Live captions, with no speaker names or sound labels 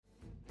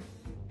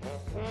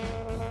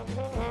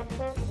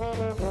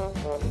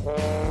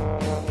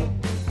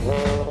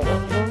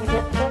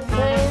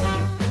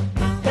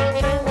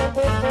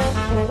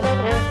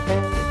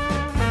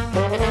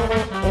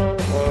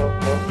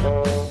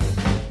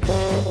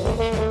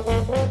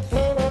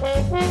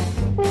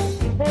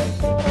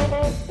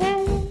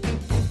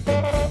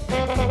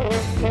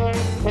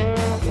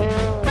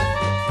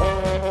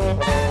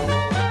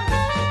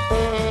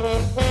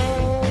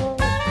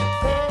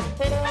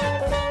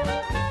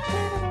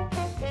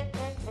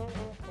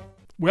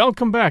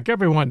Welcome back,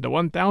 everyone, to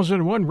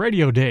 1001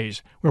 Radio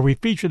Days, where we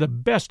feature the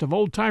best of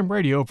old-time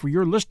radio for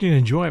your listening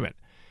enjoyment.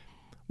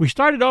 We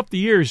started off the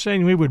year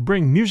saying we would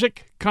bring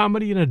music,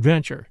 comedy, and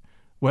adventure.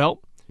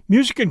 Well,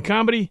 music and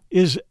comedy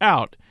is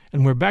out,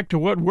 and we're back to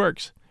what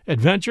works: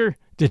 adventure,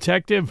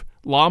 detective,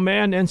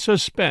 lawman, and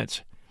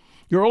suspense.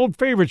 Your old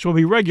favorites will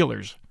be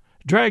regulars: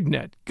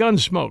 Dragnet,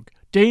 Gunsmoke,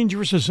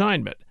 Dangerous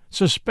Assignment,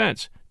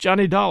 Suspense,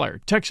 Johnny Dollar,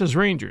 Texas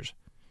Rangers.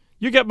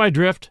 You get my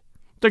drift.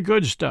 The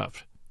good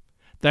stuff.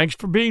 Thanks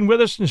for being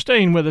with us and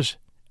staying with us,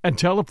 and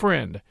tell a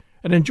friend,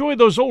 and enjoy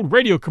those old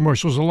radio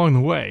commercials along the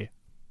way.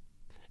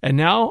 And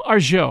now, our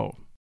show.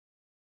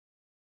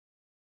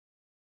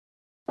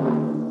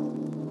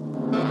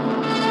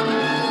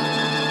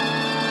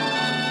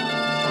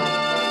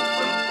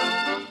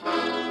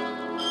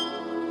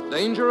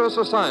 Dangerous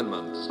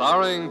Assignment,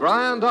 starring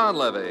Brian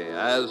Donlevy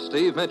as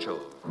Steve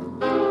Mitchell.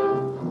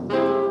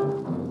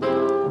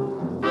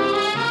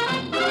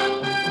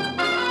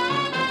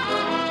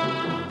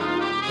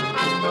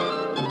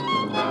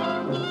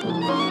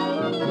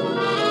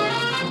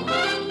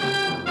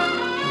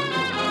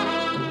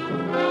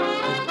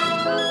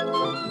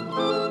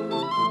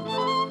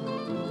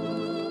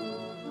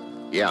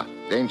 Yeah,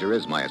 danger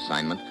is my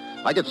assignment.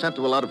 I get sent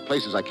to a lot of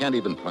places I can't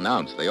even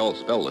pronounce. They all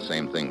spell the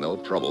same thing, though,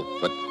 trouble.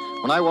 But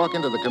when I walk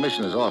into the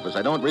commissioner's office,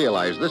 I don't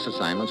realize this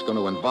assignment's going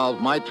to involve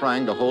my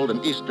trying to hold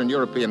an Eastern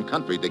European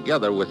country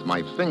together with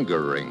my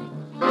finger ring.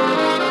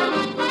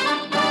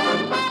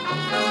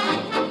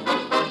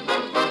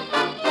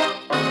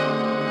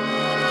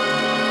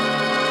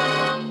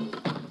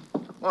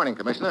 Morning,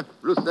 Commissioner.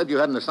 Ruth said you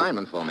had an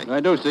assignment for me. I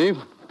do, Steve.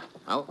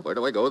 Well, where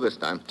do I go this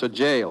time? To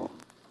jail.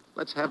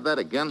 Let's have that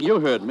again.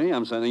 You heard me.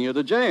 I'm sending you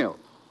to jail.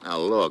 Now,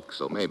 look,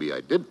 so maybe I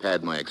did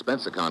pad my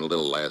expense account a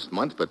little last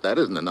month, but that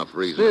isn't enough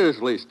reason.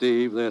 Seriously,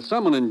 Steve, there's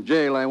someone in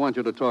jail I want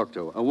you to talk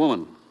to. A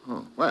woman.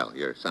 Oh, well,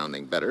 you're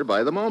sounding better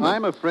by the moment.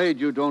 I'm afraid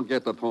you don't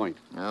get the point.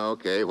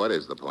 Okay, what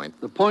is the point?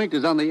 The point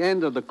is on the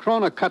end of the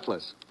Krona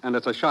cutlass, and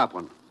it's a sharp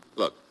one.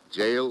 Look,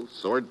 jail,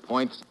 sword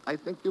points. I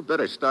think you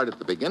better start at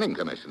the beginning,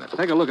 Commissioner.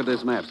 Take a look at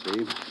this map,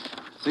 Steve.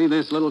 See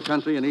this little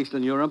country in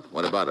Eastern Europe?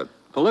 What about it?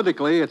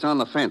 Politically, it's on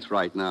the fence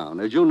right now.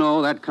 And as you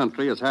know, that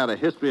country has had a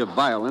history of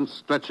violence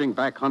stretching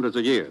back hundreds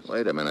of years.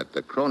 Wait a minute.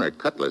 The Kroner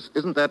cutlass,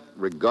 isn't that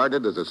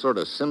regarded as a sort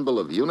of symbol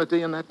of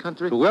unity in that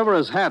country? Whoever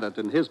has had it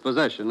in his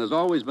possession has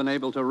always been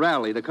able to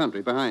rally the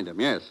country behind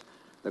him, yes.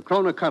 The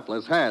Kroner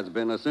cutlass has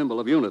been a symbol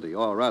of unity,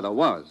 or rather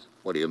was.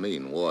 What do you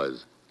mean,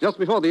 was? Just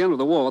before the end of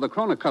the war, the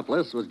Kroner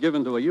cutlass was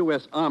given to a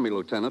U.S. Army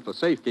lieutenant for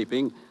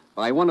safekeeping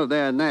by one of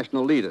their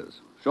national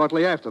leaders.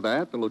 Shortly after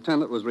that, the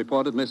lieutenant was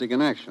reported missing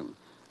in action.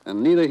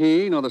 And neither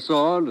he nor the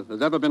sword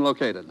has ever been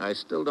located. I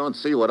still don't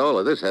see what all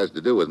of this has to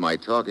do with my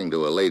talking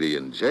to a lady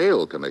in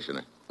jail,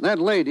 Commissioner. That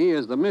lady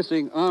is the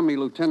missing Army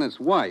lieutenant's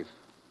wife.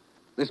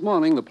 This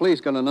morning, the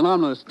police got an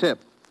anonymous tip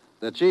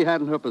that she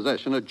had in her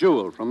possession a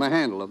jewel from the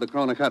handle of the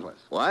Kroner cutlass.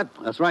 What?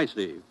 That's right,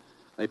 Steve.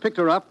 They picked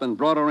her up and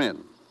brought her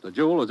in. The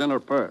jewel was in her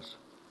purse.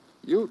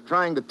 You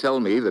trying to tell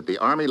me that the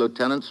Army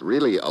lieutenant's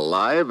really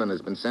alive and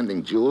has been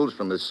sending jewels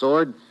from his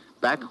sword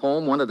back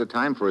home one at a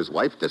time for his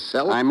wife to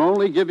sell? I'm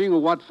only giving you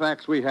what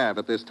facts we have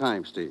at this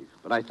time, Steve.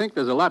 But I think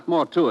there's a lot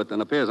more to it than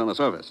appears on the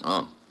surface.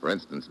 Oh, for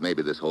instance,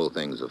 maybe this whole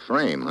thing's a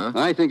frame, huh?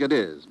 I think it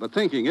is. But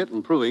thinking it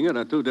and proving it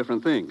are two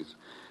different things.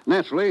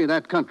 Naturally,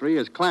 that country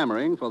is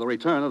clamoring for the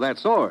return of that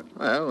sword.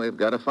 Well, we've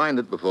got to find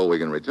it before we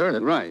can return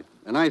it. Right.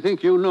 And I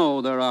think you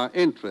know there are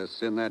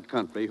interests in that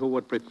country who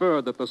would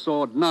prefer that the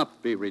sword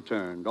not be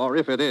returned, or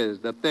if it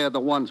is, that they're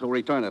the ones who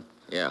return it.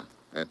 Yeah,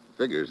 that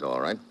figures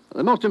all right.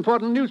 The most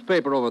important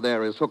newspaper over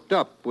there is hooked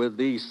up with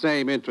these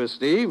same interests,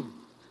 Steve.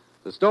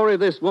 The story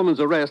of this woman's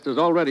arrest is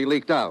already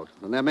leaked out,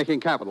 and they're making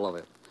capital of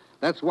it.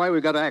 That's why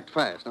we've got to act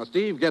fast. Now,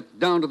 Steve, get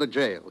down to the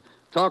jail.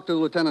 Talk to the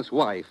lieutenant's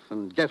wife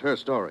and get her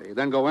story.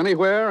 Then go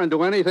anywhere and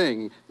do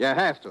anything you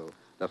have to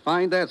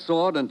find that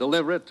sword and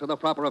deliver it to the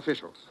proper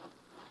officials.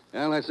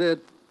 Well, that's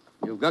it.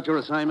 You've got your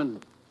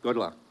assignment. Good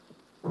luck.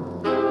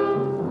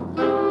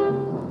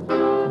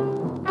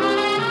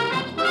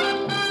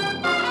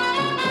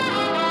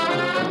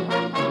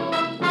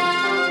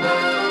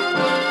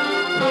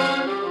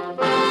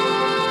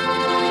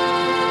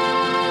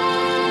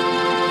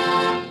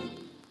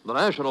 The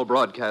National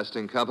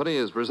Broadcasting Company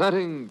is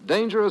presenting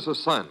Dangerous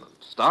Assignment,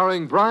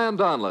 starring Brian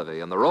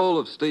Donlevy in the role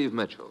of Steve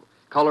Mitchell,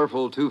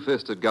 colorful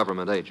two-fisted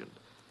government agent.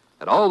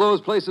 At all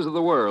those places of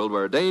the world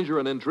where danger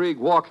and intrigue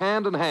walk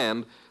hand in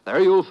hand, there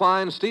you'll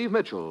find Steve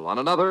Mitchell on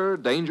another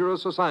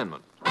Dangerous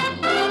Assignment.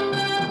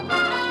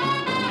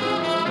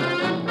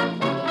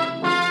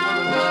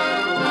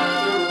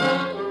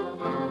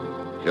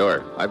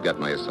 Sure, I've got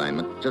my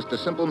assignment. Just a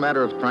simple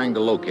matter of trying to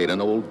locate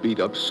an old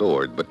beat-up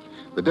sword, but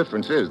the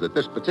difference is that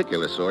this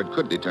particular sword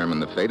could determine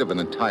the fate of an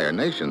entire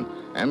nation.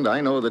 And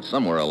I know that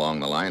somewhere along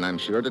the line, I'm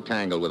sure to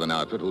tangle with an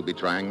outfit who'll be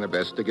trying their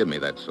best to give me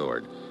that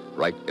sword.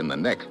 Right in the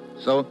neck.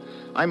 So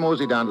I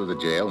mosey down to the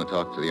jail and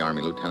talk to the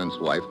Army lieutenant's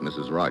wife,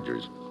 Mrs.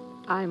 Rogers.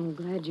 I'm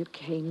glad you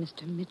came,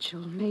 Mr.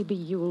 Mitchell. Maybe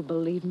you'll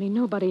believe me.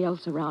 Nobody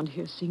else around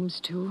here seems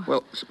to.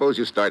 Well, suppose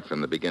you start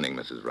from the beginning,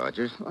 Mrs.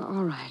 Rogers.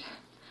 All right.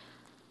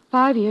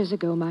 5 years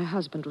ago, my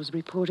husband was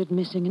reported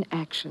missing in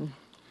action.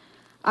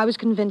 I was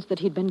convinced that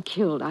he'd been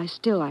killed. I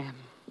still am.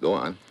 Go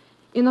on.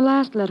 In the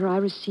last letter I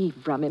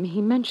received from him,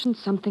 he mentioned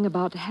something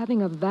about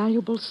having a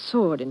valuable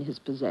sword in his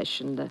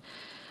possession.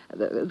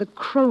 The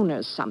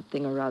Kroner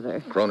something or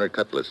other. Kroner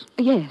Cutlass.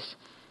 Yes.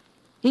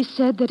 He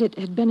said that it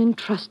had been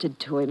entrusted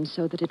to him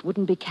so that it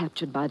wouldn't be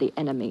captured by the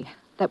enemy.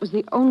 That was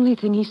the only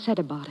thing he said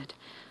about it.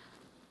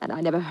 And I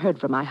never heard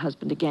from my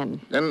husband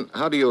again. Then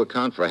how do you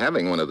account for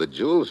having one of the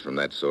jewels from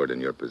that sword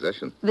in your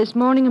possession? This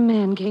morning a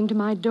man came to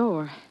my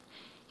door.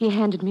 He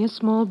handed me a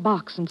small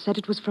box and said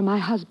it was for my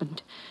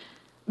husband.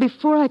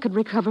 Before I could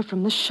recover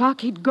from the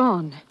shock, he'd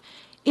gone.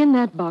 In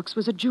that box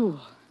was a jewel.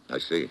 I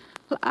see.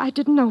 Well, I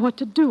didn't know what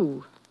to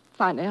do.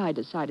 Finally, I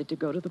decided to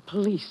go to the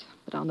police.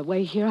 But on the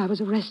way here, I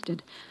was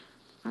arrested.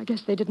 I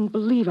guess they didn't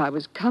believe I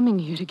was coming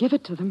here to give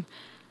it to them.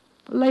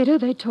 Later,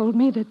 they told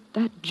me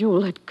that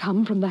jewel had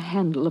come from the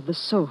handle of the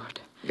sword.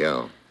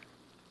 Yeah.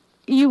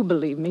 You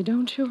believe me,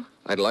 don't you?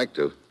 I'd like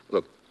to.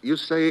 Look, you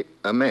say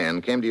a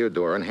man came to your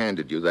door and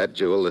handed you that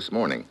jewel this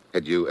morning.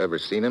 Had you ever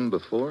seen him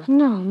before?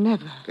 No,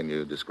 never. Can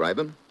you describe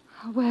him?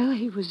 Well,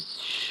 he was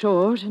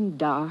short and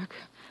dark.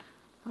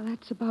 Well,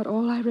 that's about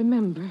all I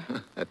remember.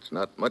 That's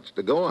not much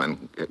to go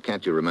on.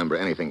 Can't you remember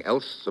anything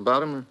else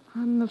about him?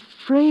 I'm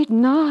afraid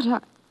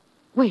not.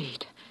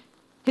 Wait.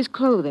 His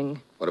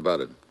clothing. What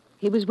about it?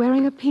 He was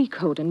wearing a pea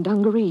coat and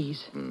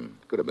dungarees.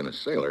 Could have been a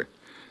sailor.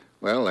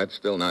 Well, that's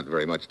still not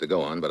very much to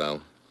go on,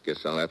 but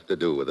guess I'll have to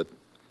do with it.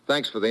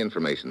 Thanks for the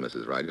information,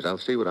 Mrs. Rogers. I'll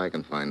see what I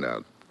can find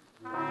out.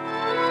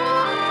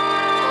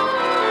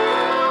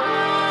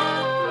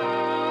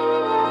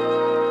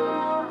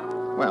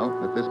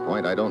 Well, at this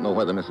point, I don't know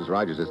whether Mrs.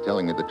 Rogers is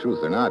telling me the truth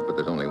or not, but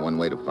there's only one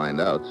way to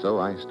find out, so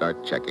I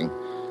start checking.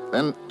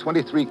 Then,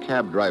 23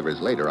 cab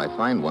drivers later, I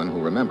find one who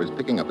remembers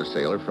picking up a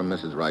sailor from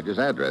Mrs. Rogers'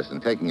 address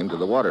and taking him to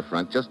the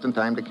waterfront just in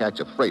time to catch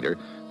a freighter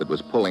that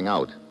was pulling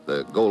out,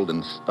 the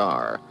Golden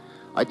Star.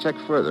 I check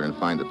further and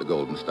find that the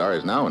Golden Star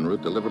is now en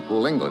route to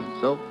Liverpool, England,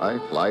 so I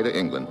fly to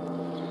England.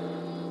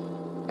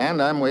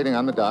 And I'm waiting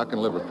on the dock in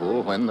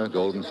Liverpool when the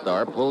Golden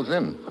Star pulls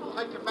in.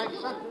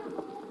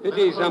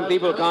 Pity some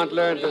people can't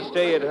learn to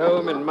stay at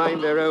home and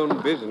mind their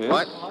own business.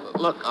 What?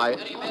 Look,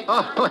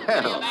 Oh,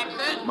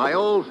 well, my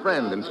old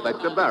friend,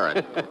 Inspector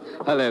Barrett.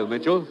 Hello,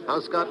 Mitchell.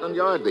 How's Scotland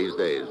Yard these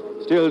days?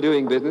 Still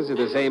doing business at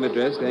the same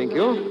address, thank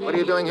you. What are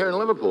you doing here in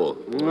Liverpool?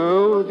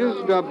 No,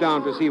 just dropped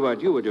down to see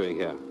what you were doing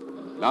here.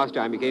 Last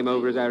time you came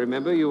over, as I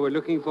remember, you were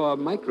looking for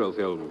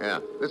microfilm. Yeah,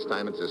 this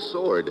time it's a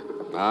sword.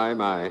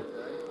 My.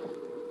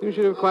 You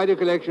should have quite a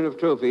collection of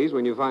trophies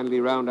when you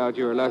finally round out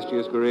your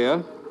illustrious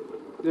career.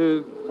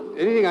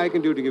 Anything I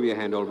can do to give you a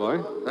hand, old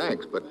boy?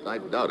 Thanks, but I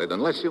doubt it,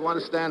 unless you want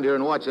to stand here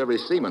and watch every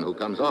seaman who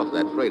comes off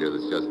that freighter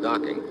that's just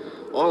docking.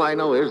 All I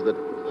know is that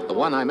the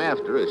one I'm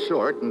after is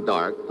short and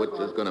dark, which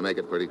is going to make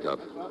it pretty tough.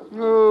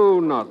 Oh,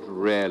 not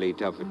really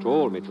tough at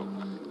all, Mitchell.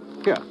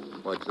 Here.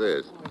 What's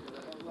this?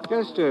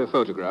 Just a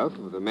photograph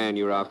of the man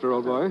you're after,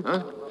 old boy.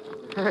 Huh?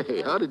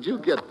 Hey, how did you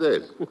get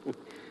this?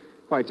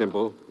 Quite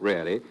simple,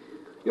 really.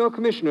 Your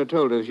commissioner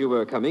told us you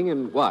were coming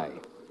and why.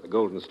 The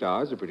Golden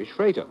Star is a British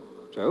freighter.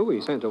 So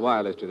we sent a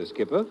wireless to the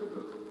skipper,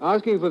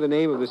 asking for the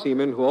name of the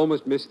seaman who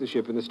almost missed the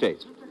ship in the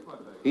States.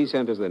 He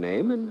sent us the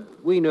name, and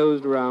we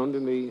nosed around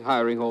in the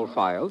hiring hall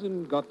files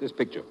and got this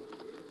picture.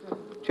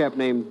 Chap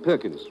named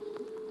Perkins.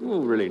 Oh,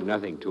 really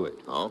nothing to it.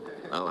 Oh,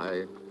 well,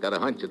 I got a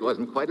hunch it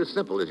wasn't quite as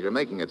simple as you're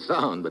making it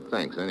sound, but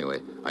thanks anyway.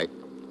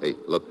 Hey,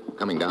 look,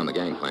 coming down the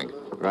gangplank.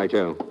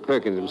 Righto,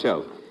 Perkins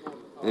himself.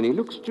 And he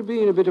looks to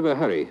be in a bit of a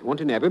hurry. Want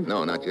to nab him?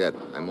 No, not yet.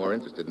 I'm more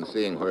interested in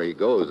seeing where he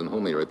goes and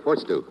whom he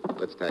reports to.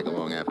 Let's tag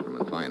along after him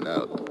and find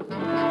out.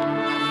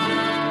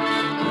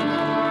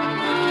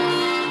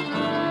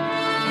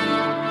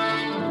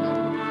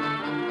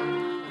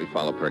 We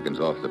follow Perkins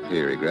off the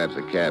pier. He grabs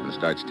a cab and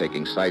starts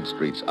taking side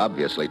streets,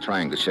 obviously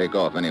trying to shake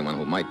off anyone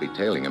who might be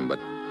tailing him, but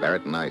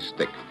Barrett and I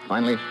stick.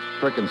 Finally,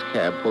 Perkins'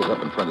 cab pulls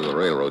up in front of the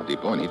railroad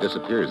depot, and he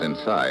disappears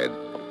inside.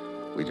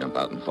 We jump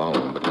out and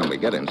follow him, but when we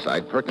get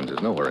inside, Perkins is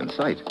nowhere in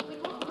sight.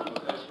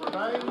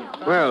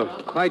 Well,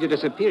 quite a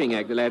disappearing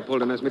act the lad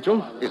pulled on us, Mitchell.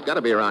 He's got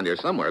to be around here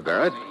somewhere,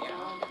 Barrett.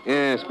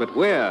 Yes, but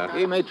where?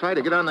 He may try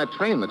to get on that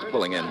train that's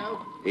pulling in.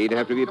 He'd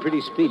have to be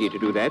pretty speedy to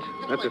do that.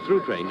 That's a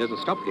through train, doesn't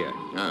stop here.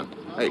 Oh.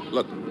 Hey,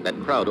 look, that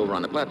crowd over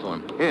on the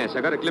platform. Yes,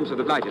 I got a glimpse of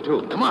the blighter,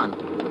 too. Come on.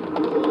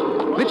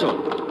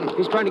 Mitchell,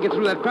 he's trying to get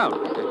through that crowd.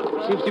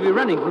 Seems to be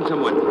running from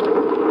someone.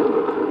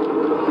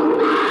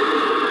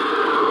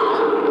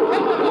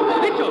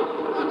 Mitchell!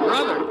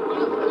 Brother!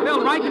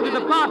 Fell right into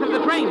the path of the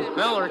train.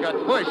 Fell or got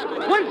pushed.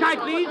 One side,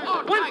 please.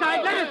 One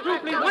side. Let us through,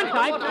 please. One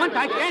side. One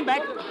side. Stand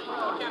back.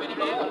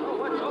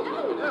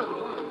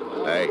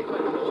 Hey,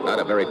 not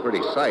a very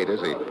pretty sight,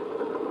 is he?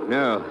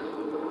 No.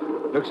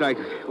 Looks like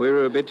we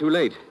were a bit too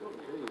late.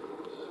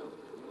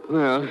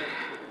 Well,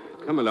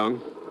 come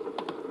along.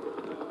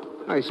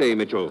 I say,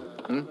 Mitchell.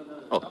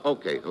 Oh,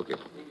 okay.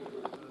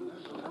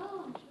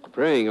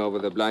 Praying over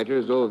the blighter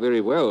is all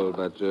very well,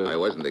 but... I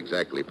wasn't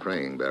exactly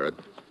praying, Barrett.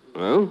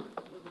 Well,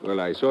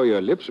 I saw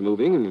your lips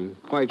moving, and I'm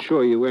quite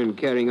sure you weren't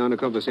carrying on a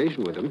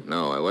conversation with him.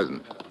 No, I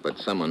wasn't. But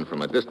someone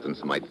from a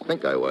distance might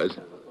think I was.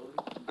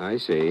 I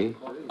see.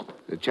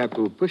 The chap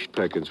who pushed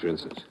Perkins, for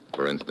instance.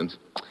 For instance.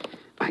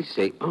 I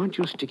say, aren't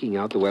you sticking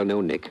out the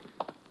well-known Nick?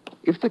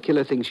 If the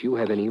killer thinks you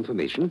have any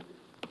information,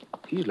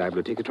 he's liable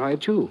to take a try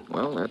at you.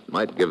 Well, that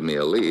might give me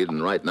a lead,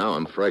 and right now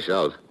I'm fresh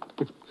out.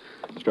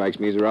 Strikes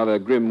me as a rather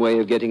grim way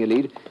of getting a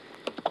lead.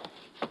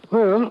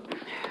 Well,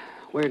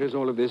 where does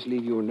all of this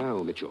leave you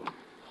now, Mitchell?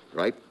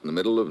 Right in the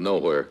middle of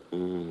nowhere.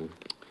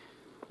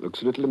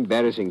 Looks a little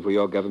embarrassing for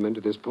your government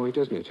at this point,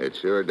 doesn't it? It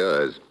sure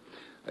does.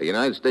 A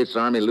United States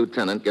Army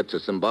lieutenant gets a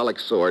symbolic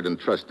sword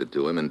entrusted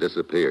to him and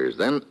disappears.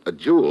 Then a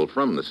jewel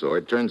from the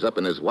sword turns up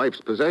in his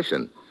wife's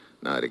possession.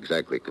 Not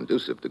exactly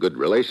conducive to good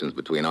relations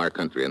between our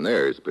country and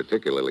theirs,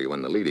 particularly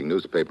when the leading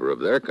newspaper of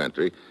their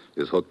country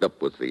is hooked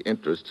up with the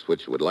interests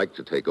which would like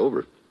to take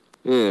over.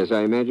 Yes,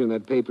 I imagine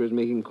that paper is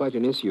making quite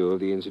an issue of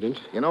the incident.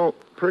 You know,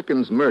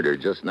 Perkins' murder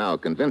just now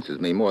convinces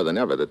me more than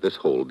ever that this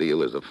whole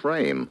deal is a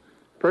frame.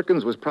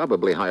 Perkins was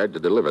probably hired to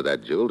deliver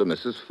that jewel to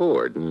Mrs.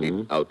 Ford.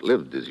 He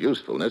outlived his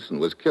usefulness and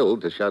was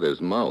killed to shut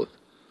his mouth.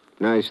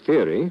 Nice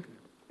theory,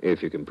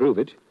 if you can prove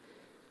it.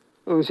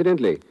 Oh,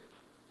 incidentally,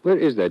 where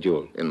is that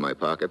jewel? In my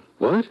pocket.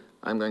 What?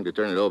 I'm going to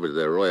turn it over to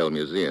the Royal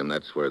Museum.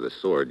 That's where the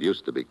sword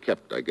used to be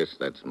kept. I guess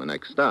that's my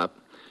next stop.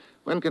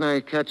 When can I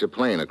catch a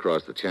plane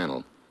across the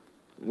channel?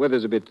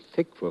 Weather's a bit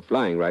thick for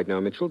flying right now,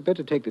 Mitchell.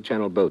 Better take the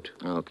Channel boat.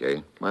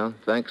 Okay. Well,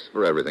 thanks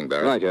for everything,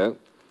 Barrett. Righto.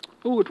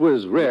 Oh, it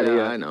was really...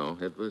 Yeah, I know.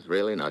 It was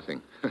really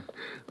nothing.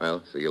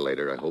 Well, see you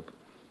later, I hope.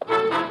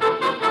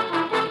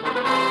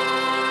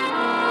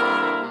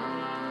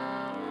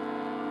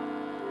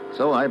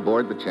 So I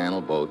board the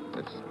Channel boat.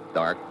 It's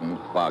dark and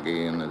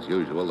foggy, and as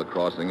usual, the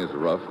crossing is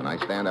rough, and I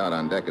stand out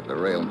on deck at the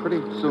rail, and pretty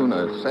soon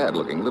a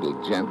sad-looking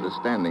little gent is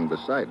standing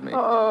beside me.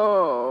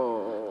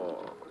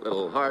 Oh. A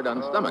little hard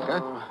on stomach,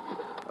 huh?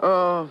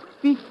 Oh,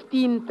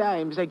 15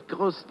 times I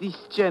crossed this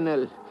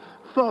channel.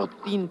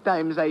 14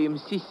 times I am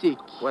seasick.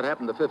 What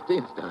happened the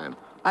 15th time?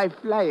 I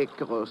fly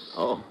across.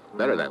 Oh,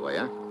 better that way,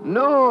 huh?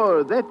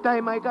 No, that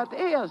time I got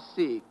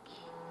airsick.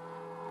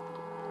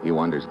 He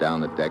wanders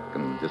down the deck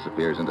and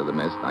disappears into the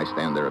mist. I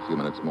stand there a few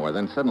minutes more.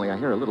 Then suddenly I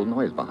hear a little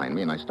noise behind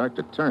me, and I start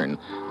to turn.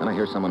 Then I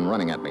hear someone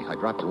running at me. I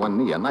drop to one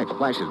knee. A knife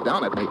flashes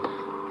down at me.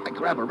 I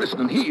grab a wrist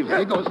and heave.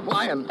 He goes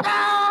flying.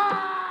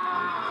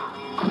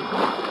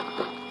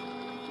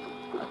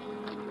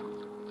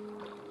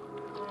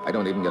 I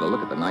don't even get a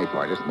look at the knife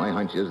artist. My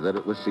hunch is that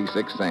it was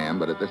C6 Sam,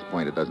 but at this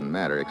point it doesn't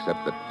matter,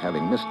 except that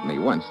having missed me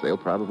once, they'll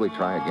probably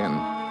try again.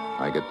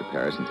 I get to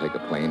Paris and take a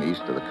plane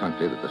east to the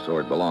country that the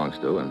sword belongs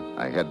to, and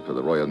I head for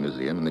the Royal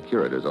Museum and the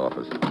curator's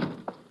office.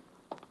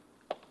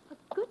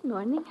 Good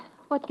morning.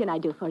 What can I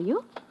do for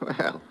you?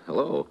 Well,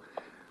 hello.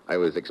 I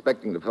was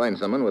expecting to find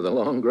someone with a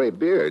long gray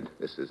beard.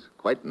 This is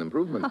quite an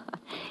improvement.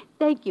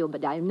 Thank you,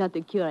 but I'm not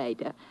the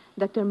curator.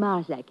 Dr.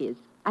 Marzak is.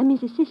 I'm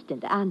his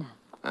assistant, Anna.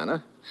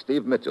 Anna?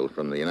 Steve Mitchell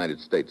from the United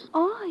States.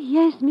 Oh,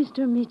 yes,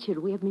 Mr. Mitchell.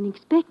 We have been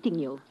expecting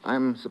you.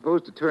 I'm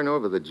supposed to turn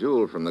over the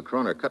jewel from the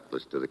Kroner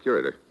cutlass to the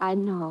curator. I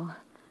know.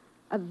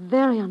 A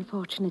very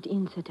unfortunate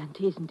incident,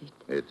 isn't it?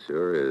 It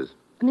sure is.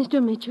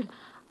 Mr. Mitchell,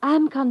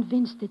 I'm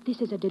convinced that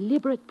this is a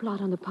deliberate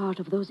plot on the part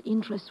of those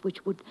interests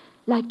which would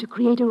like to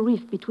create a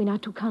rift between our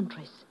two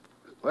countries.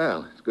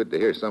 Well, it's good to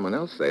hear someone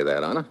else say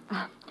that, Anna.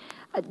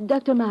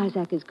 Dr.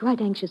 Marzak is quite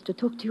anxious to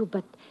talk to you,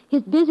 but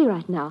he's busy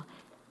right now.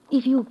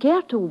 If you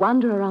care to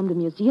wander around the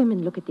museum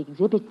and look at the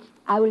exhibits,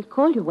 I will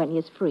call you when he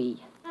is free.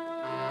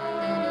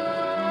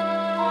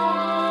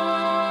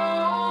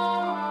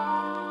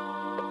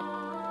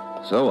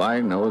 So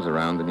I nose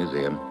around the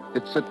museum.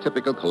 It's a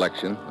typical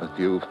collection. A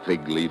few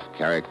fig leaf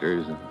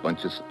characters, a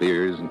bunch of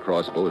spears and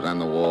crossbows on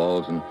the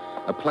walls, and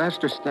a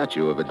plaster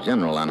statue of a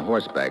general on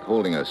horseback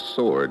holding a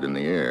sword in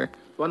the air.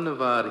 One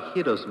of our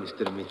heroes,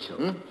 Mr.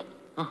 Mitchell.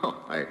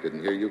 Oh, I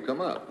didn't hear you come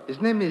up.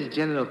 His name is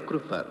General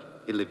Krufer.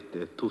 He lived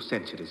 2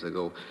 centuries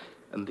ago,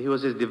 and he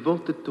was as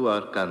devoted to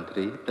our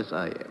country as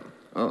I am.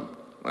 Oh,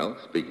 well,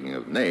 speaking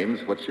of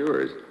names, what's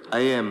yours? I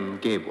am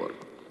Gabor,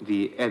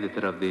 the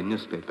editor of the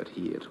newspaper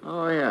here.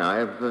 Oh, yeah,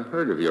 I've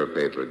heard of your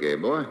paper, gay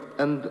boy.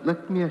 And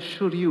let me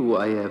assure you,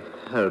 I have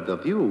heard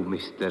of you,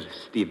 Mr.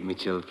 Steve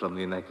Mitchell from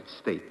the United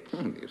States.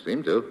 You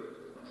seem to.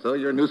 So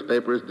your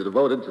newspaper is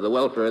devoted to the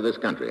welfare of this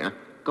country, huh?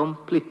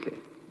 Completely.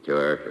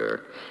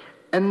 Sure.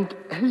 And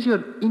has your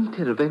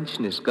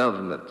interventionist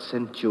government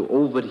sent you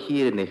over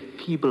here in a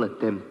feeble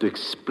attempt to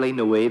explain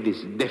away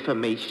this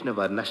defamation of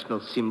our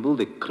national symbol,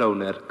 the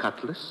Kroner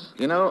cutlass?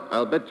 You know,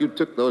 I'll bet you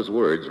took those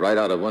words right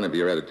out of one of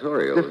your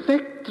editorials. The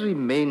fact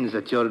remains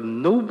that your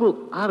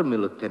noble army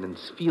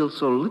lieutenants feel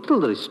so little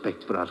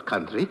respect for our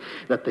country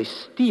that they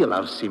steal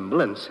our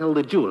symbol and sell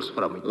the jewels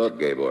from it. Look,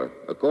 Gabor,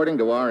 according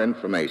to our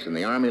information,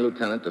 the army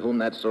lieutenant to whom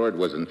that sword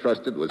was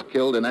entrusted was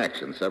killed in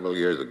action several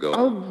years ago.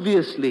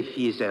 Obviously,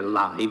 he's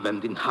alive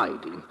and in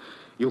hiding.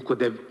 You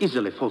could have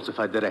easily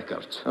falsified the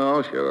records.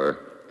 Oh, sure.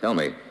 Tell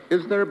me,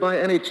 is there by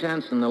any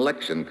chance an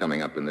election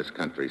coming up in this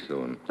country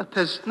soon? That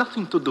has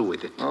nothing to do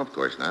with it. Oh, of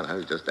course not. I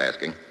was just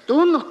asking.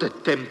 Do not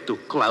attempt to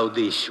cloud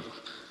the issue.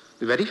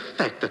 The very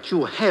fact that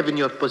you have in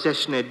your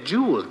possession a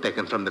jewel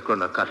taken from the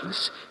Kroner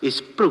Cutlass is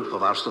proof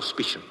of our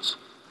suspicions.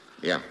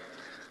 Yeah.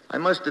 I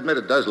must admit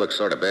it does look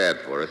sort of bad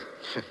for us.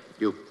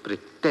 You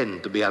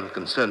pretend to be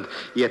unconcerned,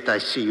 yet I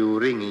see you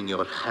wringing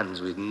your hands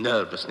with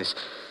nervousness.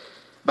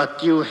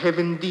 But you have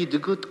indeed a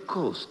good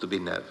cause to be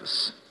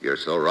nervous. You're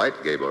so right,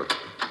 Gabor.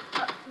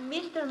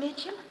 Mr.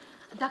 Mitchell,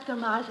 Dr.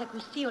 Marzak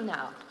will see you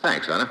now.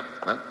 Thanks, Anna.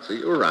 Well, see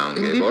you around,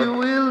 Indeed Gabor. you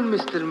will,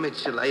 Mr.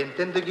 Mitchell. I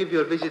intend to give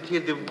your visit here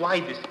the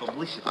widest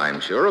publicity.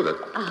 I'm sure of it.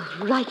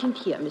 Right in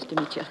here, Mr.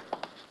 Mitchell.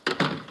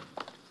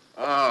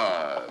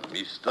 Ah,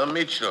 Mr.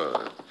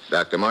 Mitchell.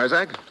 Dr.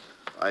 Marzak?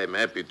 I am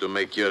happy to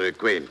make your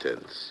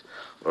acquaintance.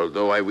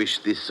 Although I wish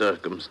these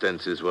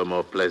circumstances were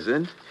more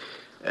pleasant.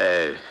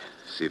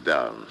 Sit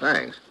down.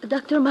 Thanks.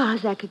 Dr.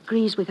 Marzak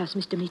agrees with us,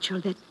 Mr.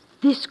 Mitchell, that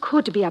this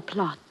could be a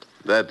plot.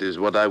 That is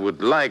what I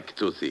would like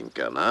to think,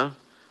 Anna.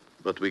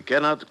 But we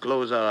cannot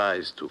close our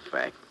eyes to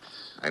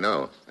facts. I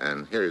know.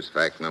 And here's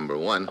fact number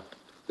 1.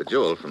 The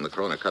jewel from the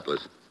Kroner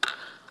Cutlass.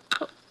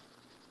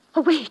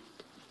 Oh, wait.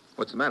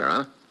 What's the matter,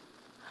 huh?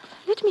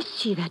 Let me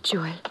see that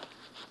jewel.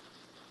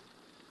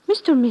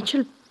 Mr.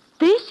 Mitchell,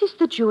 this is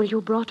the jewel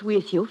you brought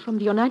with you from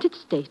the United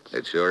States.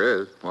 It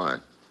sure is. Why?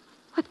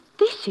 But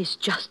this is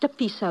just a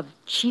piece of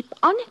cheap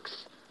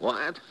onyx.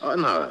 What? Oh,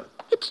 no.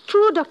 It's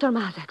true, Dr.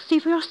 Marzak. See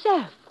for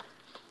yourself.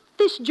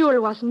 This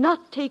jewel was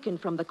not taken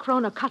from the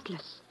Kroner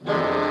Cutlass.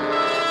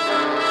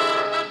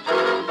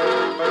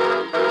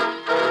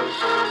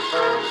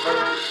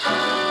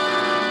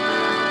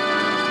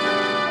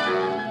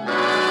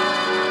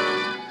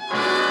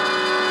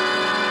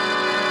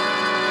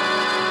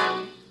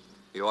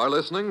 You are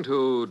listening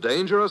to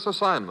Dangerous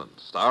Assignment,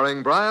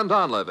 starring Brian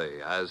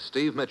Donlevy as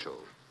Steve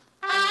Mitchell.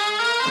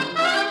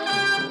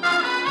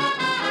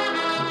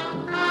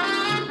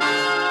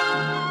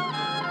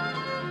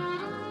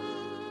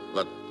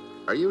 Look,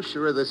 are you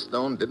sure this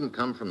stone didn't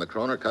come from the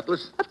Kroner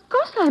Cutlass? Of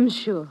course I'm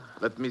sure.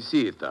 Let me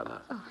see it,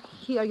 Anna. Oh,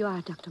 here you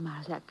are, Dr.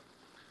 Marzak.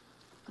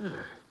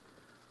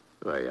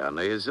 Why,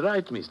 Anna is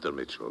right, Mr.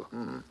 Mitchell.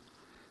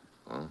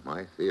 Well,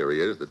 my theory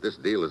is that this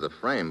deal is a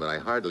frame, but I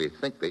hardly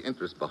think the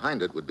interest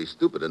behind it would be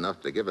stupid enough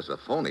to give us a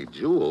phony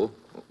jewel.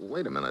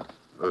 Wait a minute.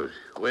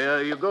 Where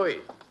are you going?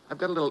 I've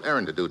got a little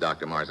errand to do,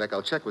 Dr. Marzak.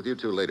 I'll check with you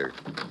two later.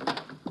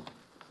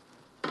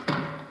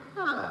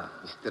 Ah,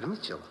 Mr.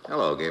 Mitchell.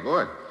 Hello,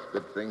 Gabor.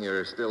 Good thing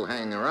you're still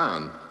hanging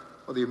around.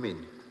 What do you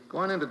mean? Go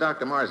on into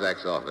Dr.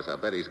 Marzak's office. I'll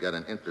bet he's got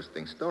an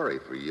interesting story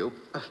for you.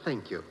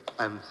 Thank you.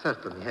 I'm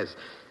certain he has.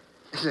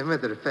 As a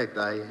matter of fact,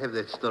 I have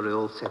that story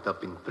all set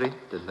up in print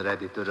and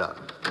ready to run.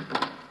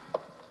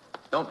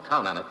 Don't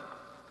count on it.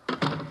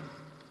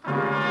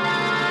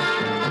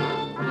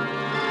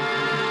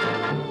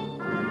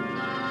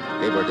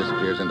 Gabor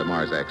disappears into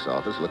Marzak's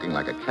office looking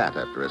like a cat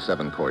after a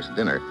 7-course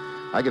dinner.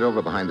 I get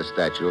over behind the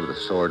statue of the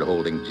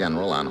sword-holding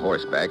general on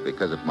horseback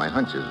because if my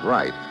hunch is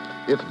right,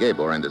 if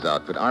Gabor and his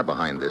outfit are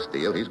behind this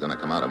deal, he's going to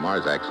come out of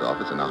Marzak's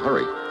office in a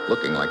hurry,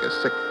 looking like a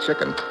sick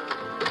chicken.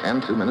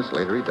 And 2 minutes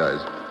later, he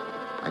does.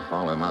 I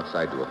follow him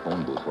outside to a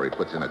phone booth where he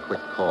puts in a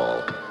quick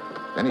call.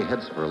 Then he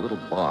heads for a little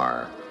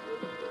bar.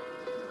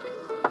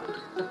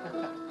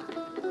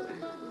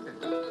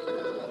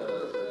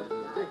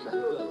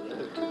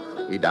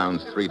 He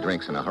downs 3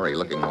 drinks in a hurry,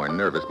 looking more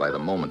nervous by the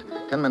moment.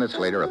 10 minutes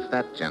later, a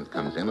fat gent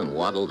comes in and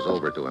waddles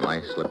over to him.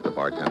 I slip the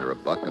bartender a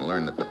buck and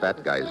learn that the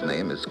fat guy's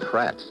name is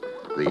Kratz,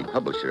 the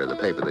publisher of the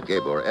paper that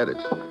Gabor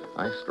edits.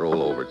 I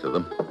stroll over to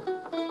them.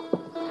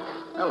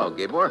 Hello,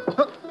 Gabor.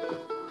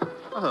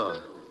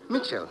 Oh,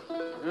 Mitchell.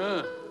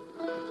 Yeah.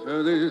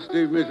 So this is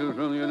Steve Mitchell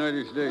from the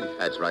United States.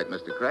 That's right,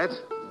 Mr.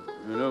 Kratz.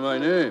 You know my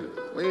name.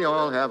 We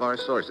all have our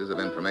sources of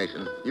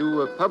information.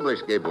 You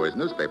publish Gabor's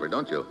newspaper,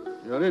 don't you?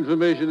 Your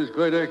information is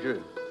quite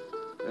accurate.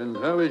 And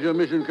how is your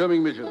mission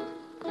coming, Mitchell?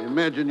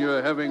 Imagine you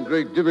are having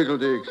great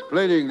difficulty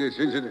explaining this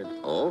incident.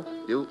 Oh?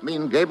 You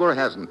mean Gabor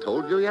hasn't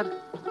told you yet?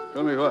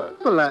 Tell me what?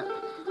 Well,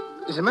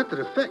 as a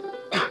matter of fact...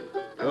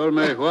 Told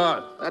me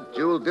what? That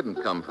jewel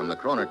didn't come from the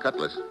Kroner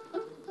Cutlass.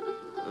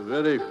 A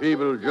very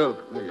feeble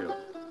joke, Mitchell.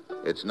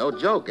 It's no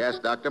joke.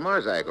 Ask Dr.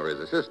 Marzak or his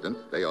assistant.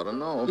 They ought to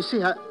know. You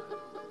see, I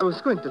was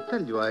going to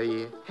tell you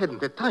I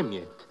hadn't had time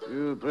yet.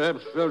 You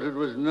perhaps felt it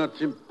was not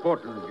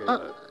important,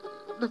 Gabor.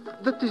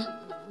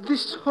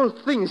 This whole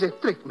thing is a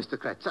trick, Mr.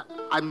 Kratz.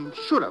 I'm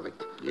sure of it.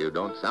 You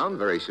don't sound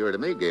very sure to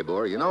me,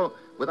 Gabor. You know,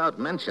 without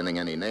mentioning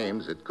any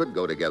names, it could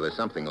go together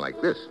something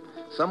like this.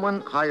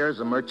 Someone hires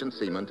a merchant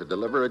seaman to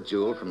deliver a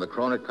jewel from the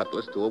Kroner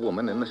Cutlass to a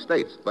woman in the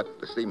States, but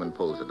the seaman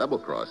pulls a double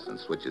cross and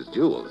switches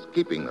jewels,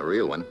 keeping the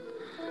real one.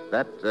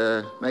 That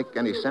make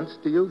any sense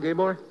to you,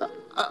 Gabor?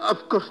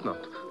 Of course not.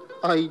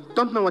 I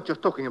don't know what you're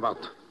talking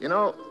about. You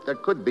know, there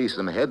could be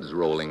some heads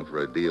rolling for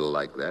a deal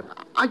like that.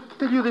 I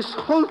tell you, this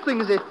whole thing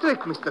is a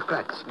trick, Mr.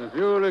 Kratz. If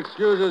you'll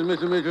excuse us,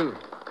 Mr. Mitchell,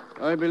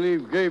 I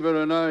believe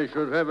Gabor and I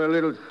should have a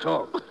little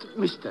talk. But,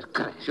 Mr.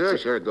 Kratz...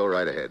 Sure, go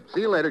right ahead.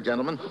 See you later,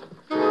 gentlemen.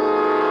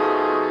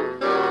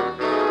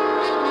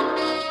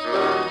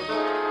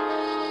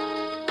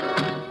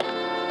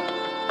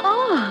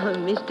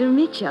 Mr.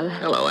 Mitchell.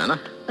 Hello, Anna.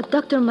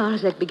 Dr.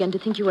 Marzak began to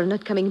think you were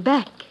not coming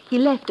back. He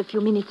left a few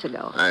minutes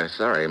ago. I'm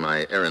sorry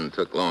my errand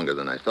took longer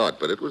than I thought,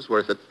 but it was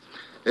worth it.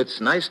 It's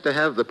nice to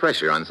have the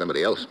pressure on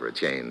somebody else for a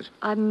change.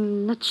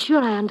 I'm not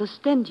sure I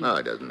understand you. Oh,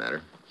 it doesn't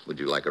matter. Would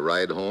you like a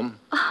ride home?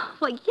 Oh,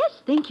 well,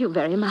 yes, thank you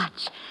very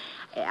much.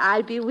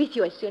 I'll be with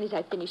you as soon as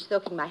I finish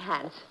soaking my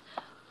hands.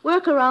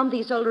 Work around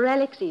these old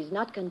relics is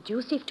not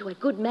conducive to a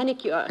good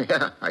manicure.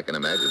 Yeah, I can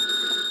imagine.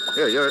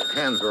 Here, your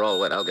hands are all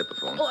wet. I'll get the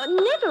phone.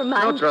 Oh, never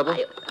mind. No trouble.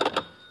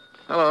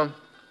 Hello?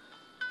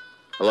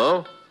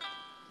 Hello?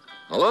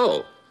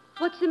 Hello?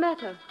 What's the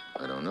matter?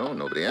 I don't know.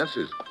 Nobody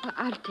answers.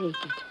 I'll take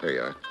it. Here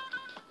you are.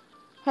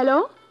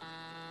 Hello?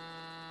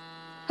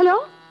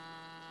 Hello?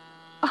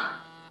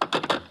 Oh,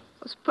 it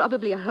was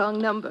probably a wrong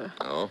number.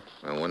 Oh,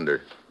 I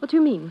wonder. What do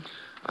you mean?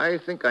 I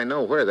think I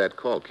know where that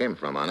call came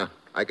from, Anna.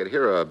 I could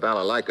hear a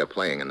balalaika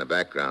playing in the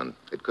background.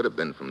 It could have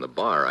been from the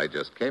bar I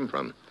just came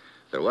from.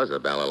 There was a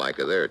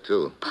balalaika there,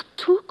 too. But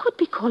who could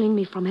be calling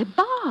me from a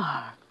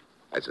bar?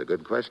 That's a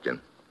good question.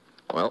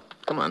 Well,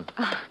 come on.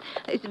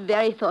 It's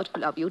very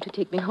thoughtful of you to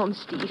take me home,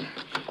 Steve.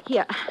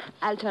 Here,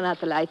 I'll turn out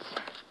the lights.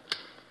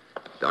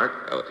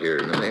 Dark out here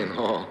in the main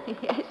hall.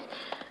 Yes.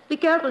 Be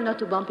careful not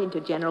to bump into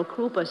General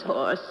Krupa's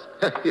horse.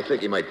 You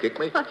think he might kick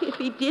me? If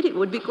he did, it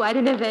would be quite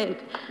an event.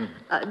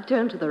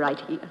 Turn to the right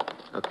here.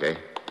 Okay.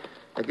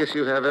 I guess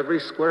you have every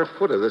square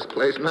foot of this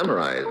place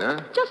memorized,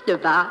 huh? Just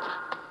about.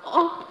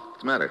 Oh.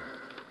 What's the matter?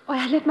 Oh,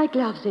 I left my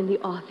gloves in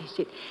the office.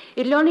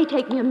 It'll only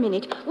take me a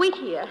minute. Wait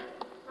here.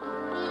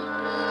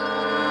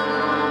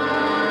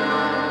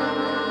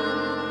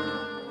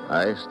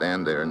 I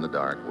stand there in the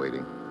dark,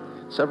 waiting.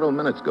 Several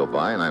minutes go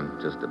by, and I'm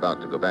just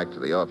about to go back to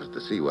the office to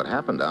see what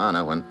happened to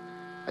Anna when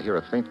I hear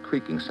a faint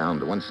creaking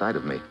sound to one side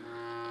of me.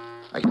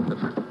 I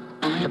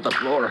hit the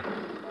floor.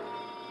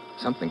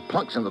 Something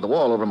plunks into the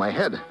wall over my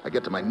head. I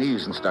get to my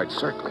knees and start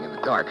circling in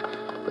the dark,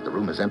 but the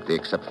room is empty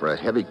except for a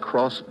heavy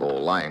crossbow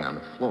lying on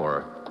the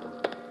floor.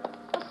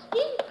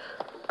 Steve?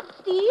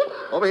 Steve?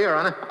 Over here,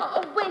 Anna.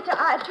 Oh, wait.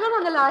 I'll turn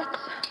on the lights.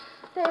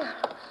 There.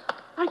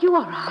 Are you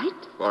all right?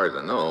 As far as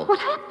I know. What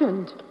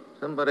happened?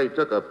 Somebody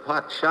took a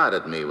pot shot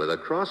at me with a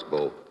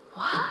crossbow.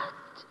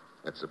 What?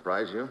 That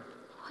surprise you?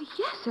 Oh,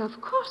 yes,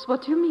 of course.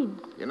 What do you mean?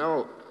 You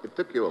know, it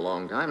took you a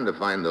long time to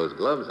find those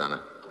gloves,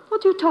 Anna.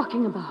 What are you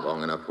talking about?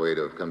 Long enough for you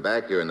to have come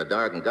back here in the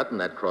dark and gotten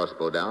that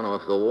crossbow down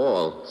off the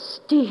wall.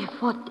 Steve,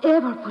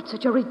 whatever put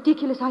such a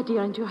ridiculous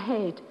idea into your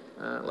head?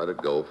 Let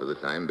it go for the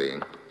time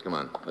being. Come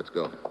on, let's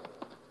go.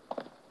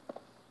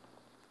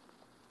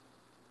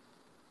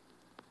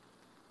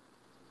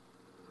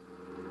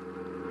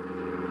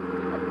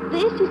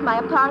 This is my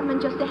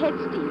apartment just ahead,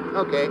 Steve.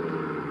 Okay.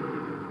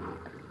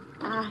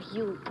 Are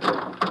you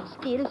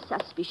still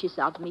suspicious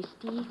of me,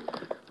 Steve?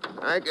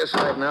 I guess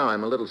right now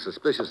I'm a little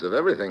suspicious of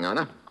everything,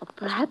 Anna. Or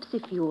perhaps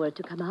if you were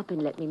to come up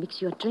and let me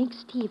mix you a drink,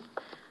 Steve,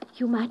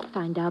 you might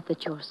find out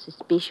that your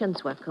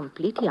suspicions were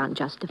completely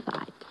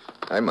unjustified.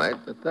 I might,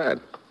 at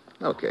that.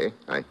 Okay,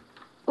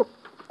 Oh,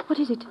 what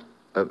is it?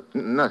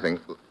 Nothing.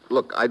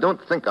 Look, I don't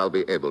think I'll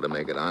be able to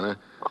make it, Anna.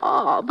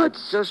 Oh, but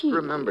I just Steve...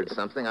 remembered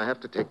something I have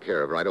to take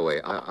care of right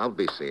away. I'll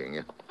be seeing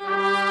you.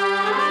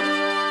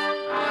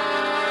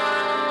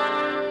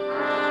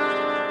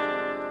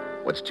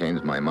 What's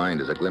changed my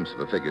mind is a glimpse of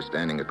a figure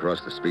standing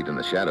across the street in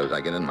the shadows.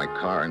 I get in my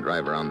car and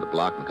drive around the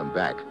block and come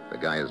back. The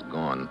guy is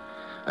gone.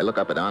 I look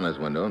up at Anna's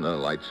window and the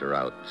lights are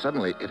out.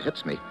 Suddenly, it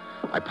hits me.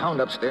 I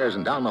pound upstairs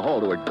and down the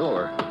hall to her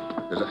door.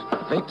 There's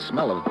a faint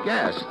smell of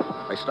gas.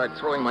 I start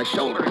throwing my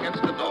shoulder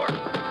against the door.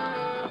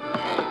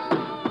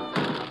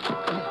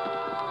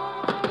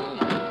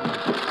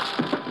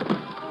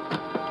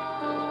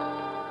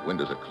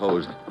 Windows are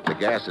closed. The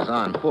gas is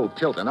on full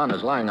tilt, and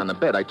Anna's lying on the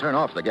bed. I turn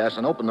off the gas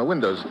and open the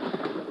windows.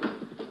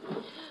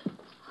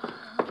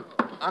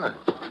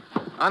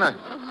 Anna.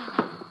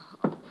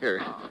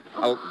 Here,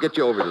 I'll get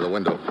you over to the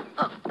window.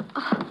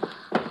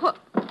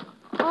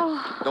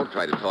 Don't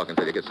try to talk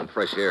until you get some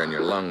fresh air in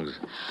your lungs.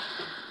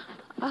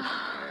 There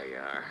you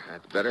are.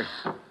 That's better.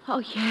 Oh,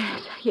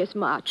 yes,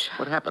 much.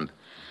 What happened?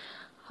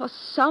 Oh,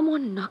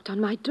 someone knocked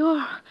on my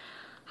door.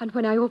 And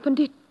when I opened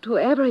it,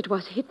 whoever it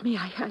was hit me.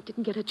 I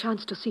didn't get a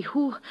chance to see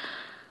who.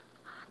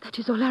 That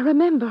is all I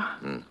remember.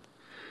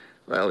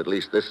 Well, at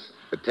least this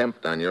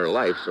attempt on your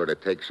life sort of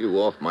takes you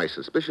off my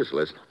suspicious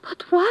list.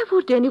 But why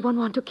would anyone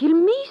want to kill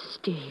me,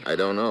 Steve? I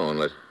don't know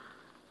unless...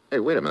 Hey,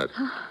 wait a minute.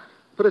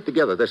 Put it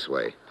together this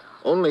way.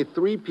 Only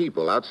 3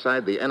 people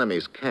outside the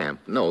enemy's camp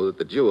know that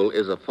the jewel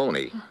is a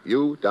phony.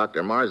 You,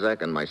 Dr.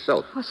 Marzak, and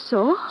myself. Oh,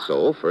 so?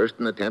 So, first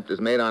an attempt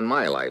is made on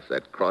my life,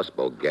 that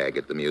crossbow gag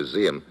at the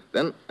museum.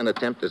 Then an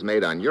attempt is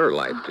made on your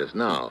life just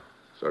now.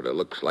 Sort of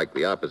looks like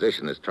the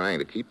opposition is trying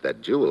to keep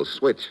that jewel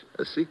switch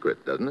a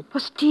secret, doesn't it? Oh,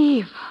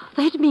 Steve,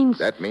 that means...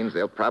 That means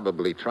they'll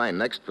probably try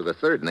next for the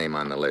third name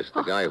on the list,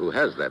 the guy who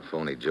has that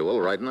phony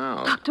jewel right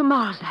now. Dr.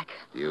 Marzak.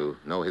 Do you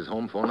know his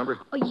home phone number?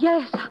 Oh,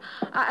 yes.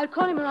 I'll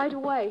call him right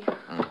away.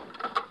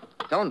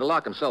 Tell him to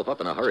lock himself up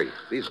in a hurry.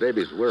 These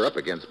babies we're up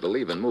against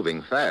believe in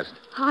moving fast.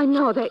 I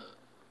know they...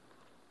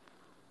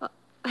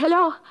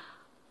 hello?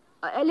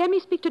 Let me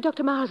speak to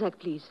Dr. Marzak,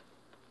 please.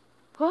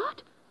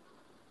 What?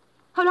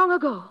 How long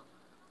ago?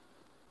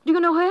 Do you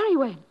know where he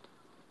went?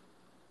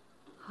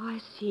 Oh, I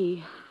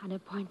see. An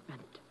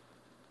appointment.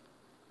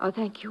 Oh,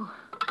 thank you.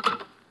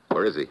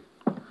 Where is he?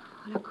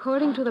 Well,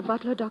 according to the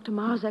butler, Dr.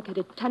 Marzak had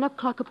a 10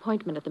 o'clock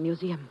appointment at the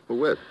museum. Who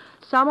with?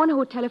 Someone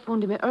who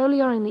telephoned him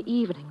earlier in the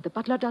evening. The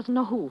butler doesn't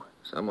know who.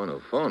 Someone who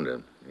phoned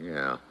him?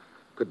 Yeah.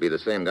 Could be the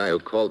same guy who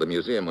called the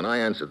museum when I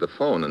answered the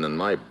phone, and in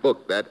my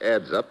book, that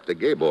adds up to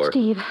Gabor.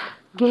 Steve,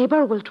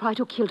 Gabor will try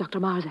to kill Dr.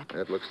 Marzak.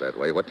 That looks that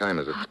way. What time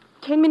is it?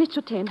 10 minutes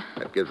to 10.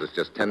 That gives us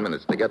just 10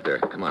 minutes to get there.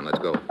 Come on, let's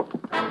go.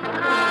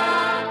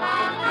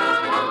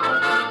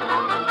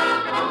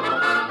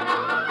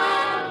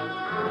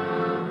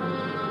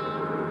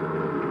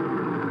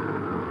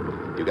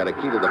 You got a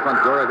key to the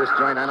front door of this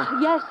joint, Anna?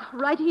 Yes,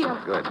 right here.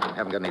 Good.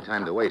 Haven't got any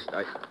time to waste.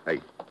 Hey,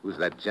 who's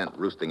that gent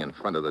roosting in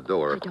front of the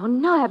door? I don't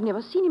know. I've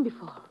never seen him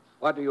before.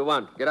 What do you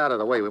want? Get out of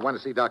the way. We want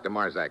to see Dr.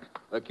 Marzak.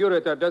 The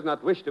curator does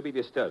not wish to be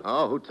disturbed.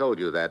 Oh, who told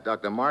you that?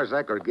 Dr.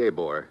 Marzak or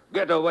Gabor?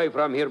 Get away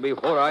from here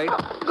before I...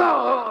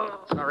 Go!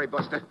 Sorry,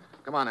 Buster.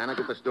 Come on, Anna.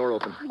 Get this door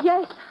open.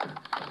 Yes.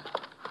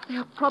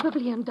 They're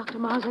probably in Dr.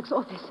 Marzak's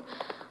office.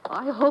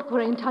 I hope we're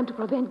in time to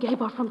prevent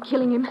Gabor from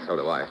killing him. So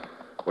do I.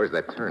 Where's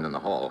that turn in the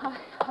hall?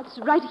 It's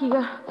right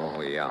here.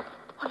 Oh, yeah.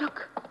 Oh,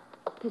 look.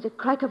 There's a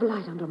crack of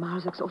light under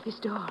Marzak's office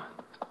door.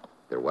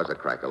 There was a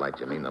crack of light,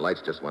 you mean? The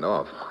lights just went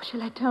off. Oh,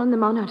 shall I turn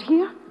them on out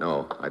here?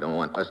 No, I don't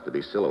want us to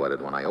be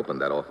silhouetted when I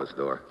opened that office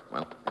door.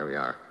 Well, here we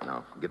are.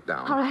 Now, get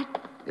down. All right.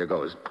 Here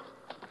goes.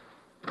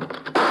 Past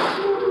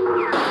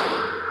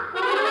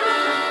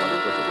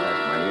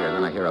my ear,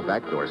 then I hear a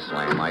back door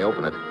slam. I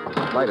open it. It's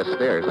a flight of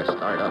stairs. I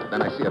start up.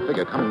 Then I see a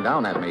figure coming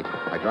down at me.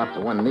 I drop to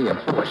one knee and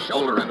throw a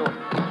shoulder into him.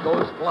 He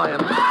goes flying.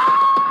 It's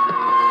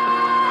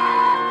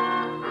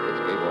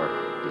Gabor.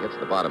 He hits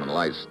the bottom and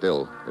lies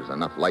still. There's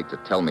enough light to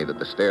tell me that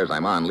the stairs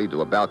I'm on lead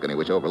to a balcony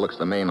which overlooks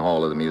the main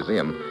hall of the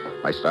museum.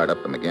 I start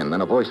up them again. Then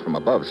a voice from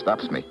above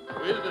stops me.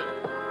 Who is it?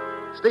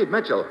 Steve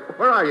Mitchell.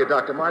 Where are you,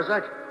 Dr.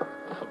 Marzak?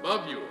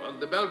 Above you, on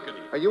the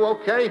balcony. Are you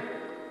okay?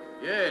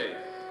 Yes,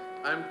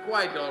 I'm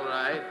quite all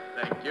right,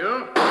 thank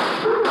you.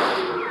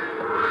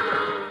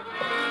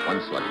 One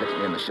slug hits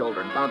me in the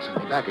shoulder and bounces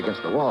me back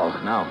against the wall.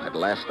 Now, at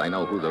last, I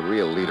know who the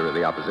real leader of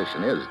the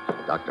opposition is,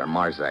 Dr.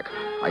 Marzak.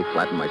 I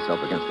flatten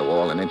myself against the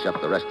wall and inch up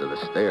the rest of the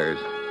stairs.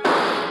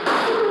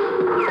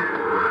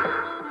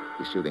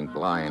 He's shooting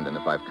blind, and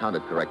if I've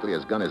counted correctly,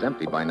 his gun is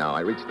empty by now.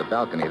 I reach the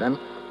balcony. Then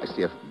I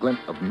see a glint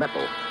of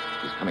metal.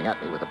 He's coming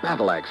at me with a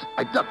battle axe.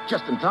 I duck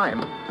just in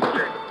time.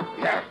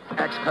 Yeah,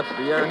 axe cuts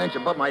the air an inch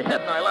above my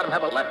head, and I let him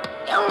have a left.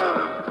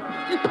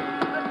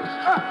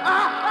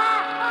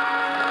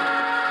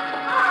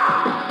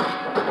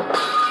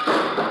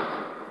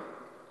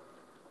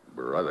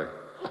 Brother.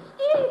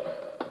 Steve!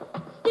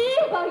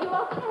 Steve, are you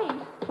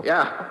okay?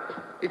 Yeah,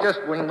 he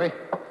just winged me.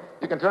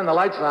 You can turn the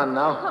lights on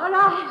now. All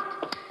right.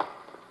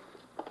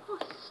 Oh,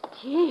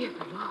 Steve,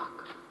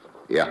 look.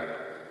 Yeah,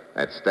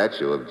 that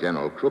statue of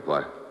General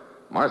Krupa.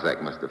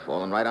 Marzak must have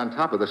fallen right on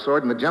top of the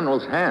sword in the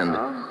general's hand.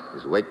 Oh.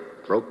 His weight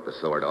broke the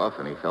sword off,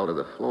 and he fell to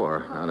the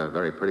floor. Not a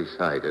very pretty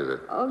sight, is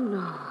it? Oh,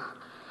 no.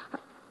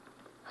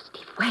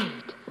 Steve,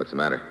 wait. What's the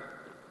matter?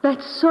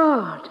 That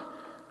sword.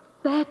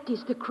 That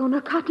is the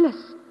Kroner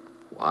Cutlass.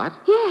 What?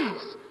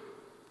 Yes.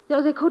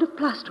 There's a coat of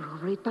plaster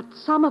over it, but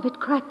some of it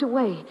cracked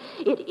away.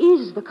 It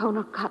is the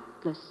Kroner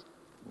Cutlass.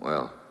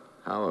 Well,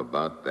 how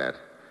about that?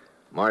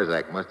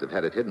 Marzak must have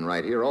had it hidden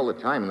right here all the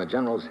time in the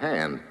general's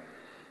hand.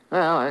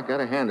 Well, I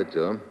gotta hand it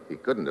to him. He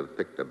couldn't have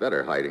picked a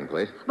better hiding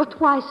place. But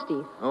why,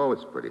 Steve? Oh,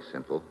 it's pretty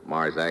simple.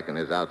 Marzak and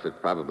his outfit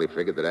probably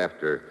figured that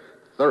after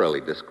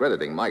thoroughly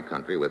discrediting my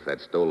country with that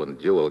stolen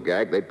jewel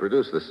gag, they'd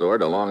produce the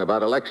sword along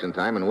about election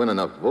time and win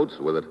enough votes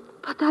with it.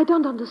 But I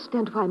don't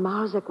understand why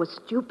Marzak was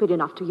stupid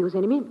enough to use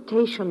an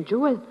imitation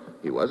jewel.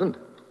 He wasn't.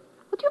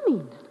 What do you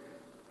mean?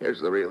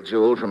 Here's the real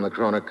jewel from the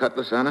Kroner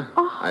Cutlass, Anna.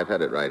 Oh. I've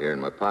had it right here in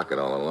my pocket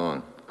all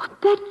along.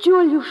 But that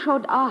jewel you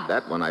showed us.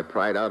 That one I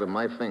pried out of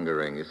my finger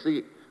ring. You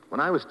see,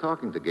 when I was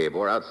talking to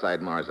Gabor outside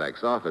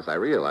Marzak's office, I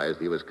realized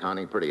he was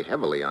counting pretty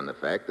heavily on the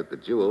fact that the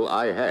jewel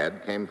I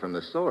had came from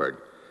the sword.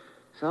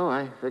 So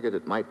I figured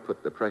it might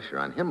put the pressure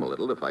on him a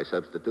little if I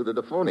substituted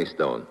a phony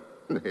stone.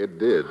 It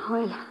did.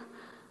 Well,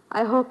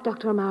 I hope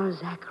Dr.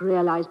 Marzak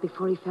realized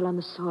before he fell on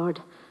the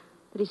sword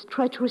that his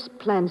treacherous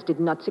plans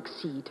did not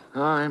succeed.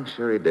 Oh, I'm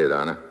sure he did,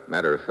 Anna.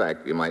 Matter of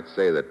fact, you might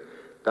say that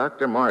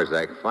Dr.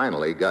 Marzak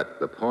finally got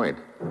the point.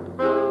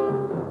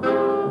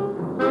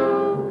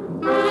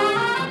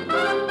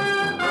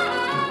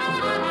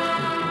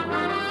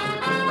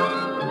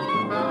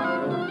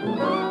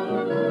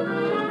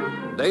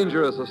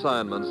 Dangerous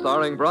Assignment,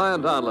 starring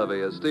Brian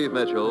Donlevy as Steve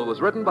Mitchell, was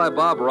written by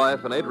Bob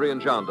Reif and Adrian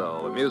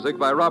Jondo, with music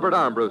by Robert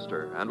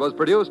Armbruster, and was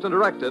produced and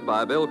directed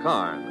by Bill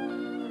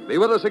Karn. Be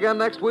with us again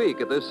next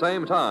week at this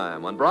same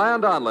time when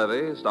Brian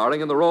Donlevy, starring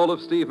in the role of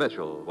Steve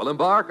Mitchell, will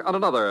embark on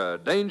another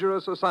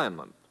Dangerous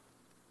Assignment.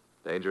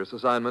 Dangerous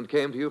Assignment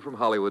came to you from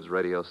Hollywood's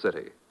Radio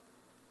City.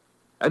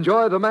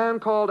 Enjoy The Man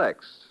Called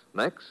X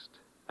next,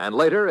 and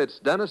later it's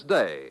Dennis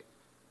Day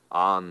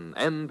on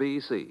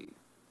NBC.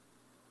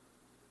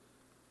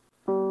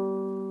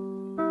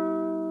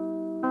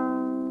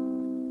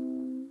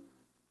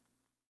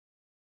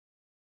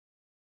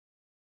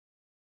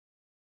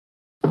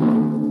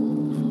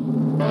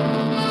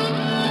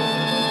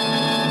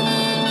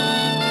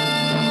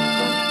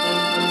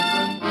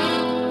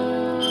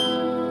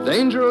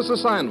 Dangerous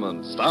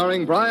Assignment,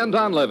 starring Brian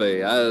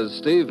Donlevy as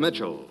Steve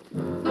Mitchell.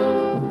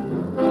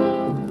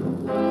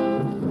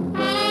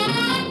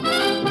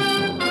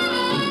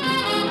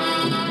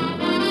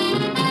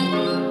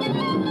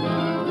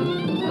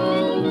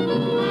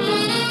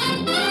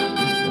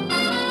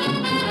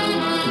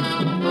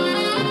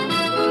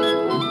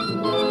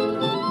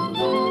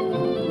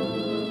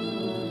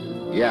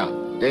 Yeah,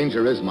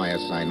 danger is my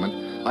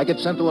assignment. I get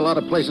sent to a lot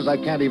of places I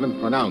can't even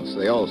pronounce.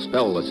 They all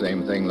spell the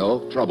same thing,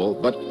 though, trouble.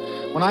 But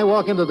when I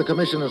walk into the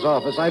commissioner's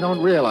office, I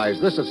don't realize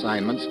this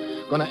assignment's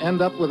going to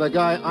end up with a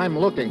guy I'm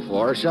looking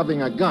for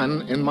shoving a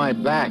gun in my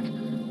back,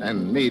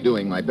 and me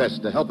doing my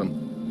best to help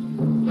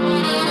him.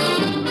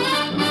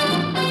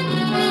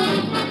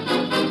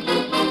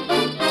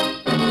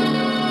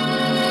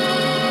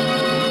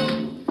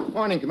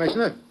 Morning,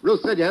 Commissioner.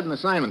 Ruth said you had an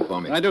assignment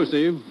for me. I do,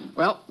 Steve.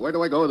 Well, where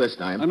do I go this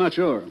time? I'm not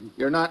sure.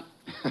 You're not?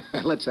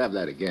 Let's have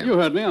that again. You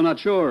heard me. I'm not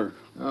sure.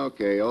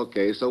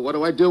 Okay. So what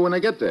do I do when I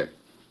get there?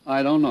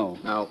 I don't know.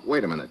 Now,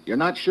 wait a minute. You're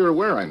not sure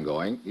where I'm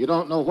going. You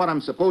don't know what I'm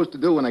supposed to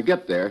do when I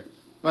get there.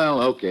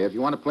 Well, okay, if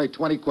you want to play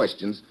 20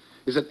 questions,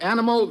 is it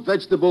animal,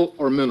 vegetable,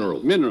 or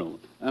mineral? Mineral.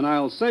 And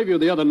I'll save you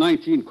the other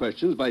 19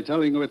 questions by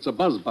telling you it's a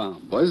buzz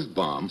bomb. Buzz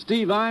bomb?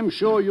 Steve, I'm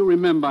sure you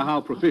remember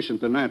how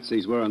proficient the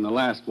Nazis were in the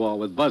last war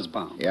with buzz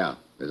bombs. Yeah.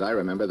 As I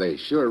remember, they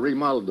sure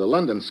remodeled the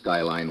London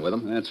skyline with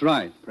them. That's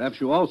right. Perhaps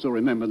you also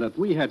remember that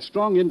we had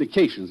strong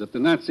indications that the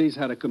Nazis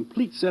had a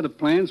complete set of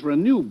plans for a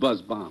new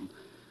buzz bomb.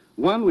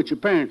 One which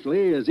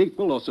apparently is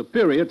equal or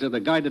superior to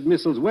the guided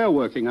missiles we're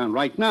working on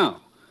right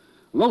now.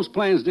 Those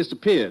plans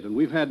disappeared, and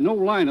we've had no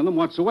line on them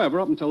whatsoever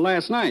up until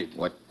last night.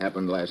 What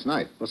happened last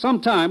night? For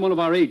some time, one of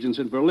our agents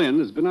in Berlin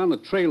has been on the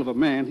trail of a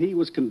man he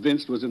was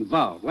convinced was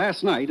involved.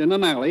 Last night, in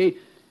an alley,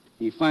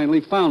 he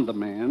finally found the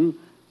man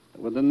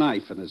with a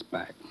knife in his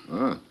back.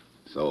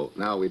 So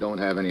now we don't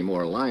have any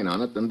more line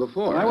on it than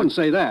before. Well, I wouldn't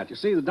say that. You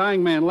see, the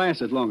dying man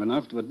lasted long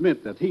enough to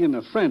admit that he and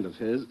a friend of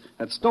his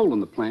had stolen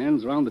the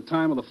plans around the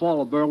time of the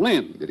fall of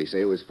Berlin. Did he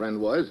say who his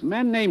friend was? A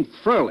man named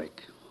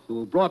Froelich,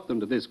 who brought them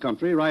to this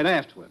country right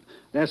afterward.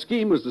 Their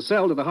scheme was to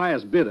sell to the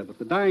highest bidder, but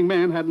the dying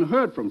man hadn't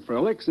heard from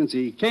Froelich since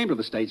he came to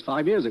the States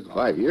 5 years ago.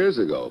 5 years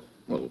ago?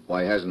 Well,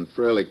 why hasn't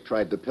Froelich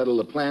tried to peddle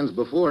the plans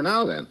before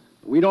now, then?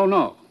 We don't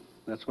know.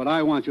 That's what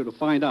I want you to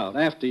find out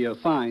after you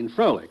find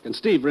Froelich. And,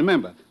 Steve,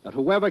 remember that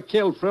whoever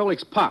killed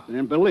Froelich's partner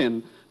in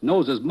Berlin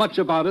knows as much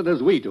about it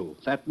as we do.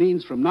 That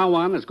means from now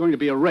on it's going to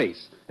be a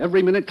race.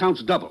 Every minute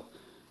counts double.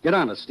 Get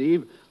on it,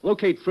 Steve.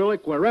 Locate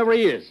Froelich wherever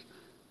he is.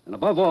 And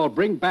above all,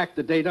 bring back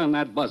the data on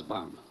that buzz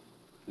bomb.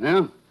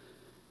 Yeah?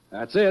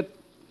 That's it.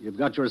 You've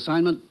got your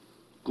assignment.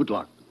 Good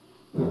luck.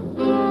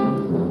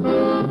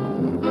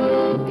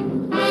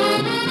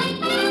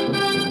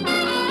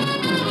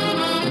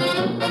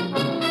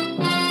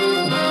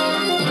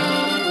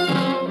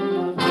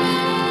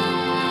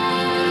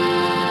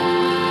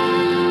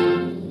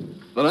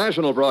 The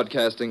National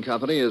Broadcasting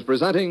Company is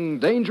presenting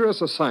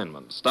Dangerous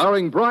Assignment,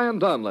 starring Brian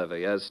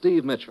Donlevy as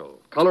Steve Mitchell,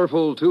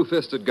 colorful,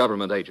 two-fisted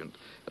government agent.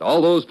 At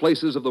all those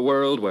places of the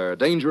world where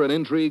danger and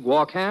intrigue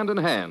walk hand in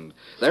hand,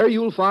 there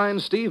you'll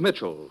find Steve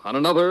Mitchell on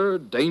another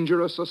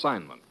Dangerous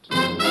Assignment.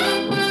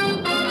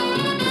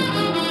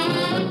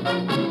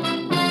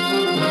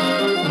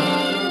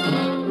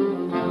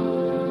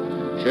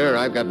 Sure,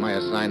 I've got my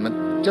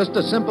assignment. Just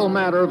a simple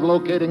matter of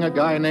locating a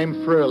guy named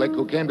Froelich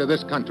who came to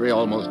this country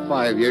almost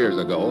 5 years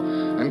ago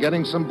and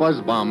getting some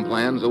buzz bomb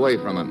plans away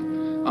from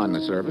him. On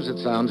the surface, it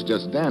sounds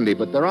just dandy,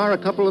 but there are a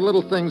couple of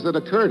little things that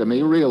occur to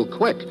me real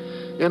quick.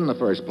 In the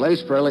first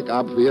place, Froelich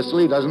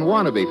obviously doesn't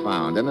want to be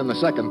found. And in the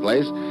second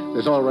place,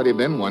 there's already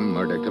been one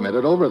murder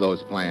committed over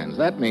those plans.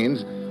 That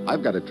means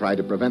I've got to try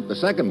to prevent the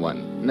second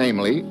one,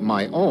 namely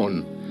my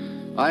own.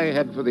 I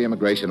head for the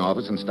immigration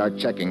office and start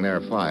checking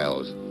their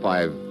files.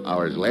 5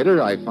 hours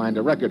later, I find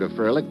a record of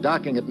Froelich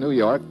docking at New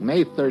York,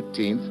 May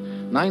 13th,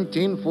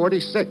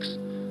 1946.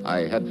 I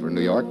head for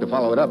New York to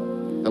follow it up.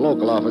 The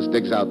local office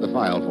digs out the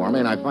file for me,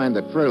 and I find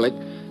that Froelich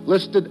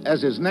listed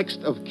as his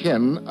next of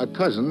kin a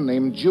cousin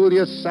named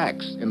Julius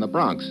Sachs in the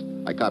Bronx.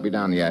 I copy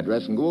down the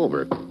address and go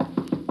over.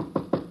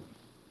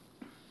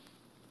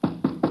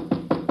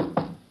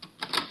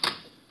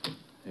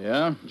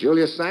 Yeah?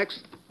 Julius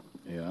Sachs?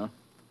 Yeah.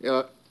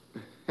 Yeah.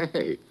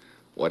 Hey,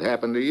 what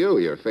happened to you?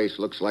 Your face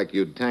looks like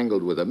you'd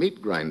tangled with a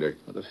meat grinder.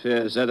 What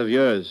affair is that of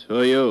yours? Who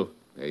are you?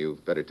 Hey, you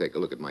better take a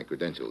look at my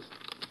credentials.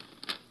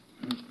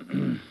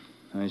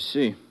 I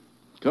see.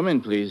 Come in,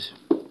 please.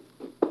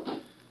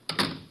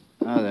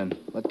 Now then,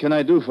 what can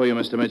I do for you,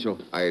 Mr. Mitchell?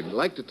 I'd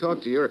like to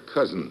talk to your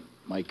cousin.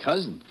 My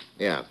cousin?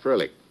 Yeah,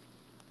 Froelich.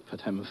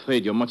 But I'm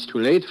afraid you're much too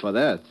late for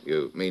that.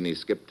 You mean he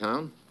skipped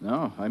town?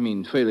 No, I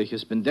mean Froelich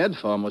has been dead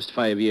for almost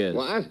 5 years.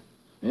 What?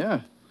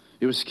 Yeah.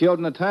 He was killed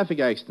in a traffic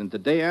accident the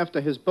day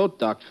after his boat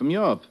docked from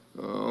Europe.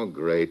 Oh,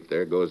 great.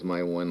 There goes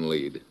my one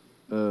lead.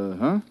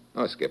 Huh?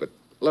 Oh, skip it.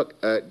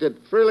 Look,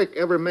 did Froelich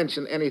ever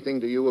mention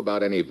anything to you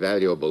about any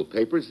valuable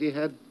papers he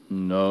had?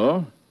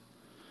 No.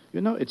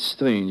 You know, it's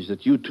strange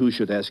that you two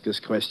should ask this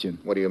question.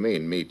 What do you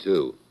mean, me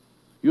too?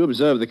 You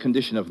observe the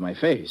condition of my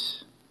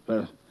face.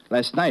 Well,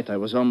 last night I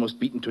was almost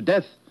beaten to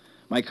death.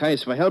 My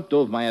cries for help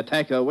drove my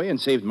attacker away and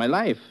saved my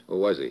life. Who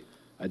was he?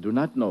 I do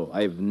not know.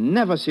 I've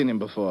never seen him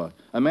before.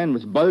 A man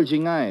with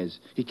bulging eyes.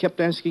 He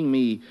kept asking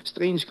me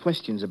strange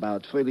questions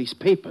about Fröhlich's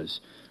papers.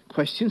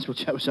 Questions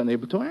which I was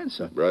unable to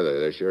answer. Brother,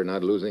 they're sure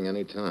not losing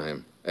any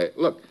time. Hey,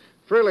 look,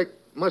 Fröhlich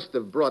must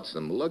have brought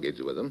some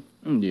luggage with him.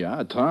 Yeah,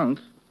 a trunk.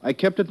 I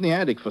kept it in the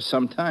attic for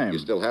some time. You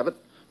still have it?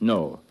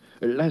 No.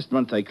 Last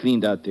month I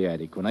cleaned out the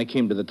attic. When I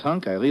came to the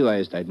trunk, I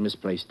realized I'd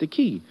misplaced the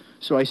key.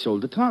 So I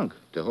sold the trunk.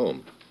 To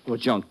whom? To a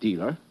junk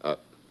dealer.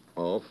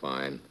 Oh,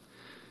 fine.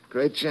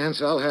 Great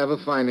chance I'll have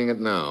of finding it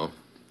now.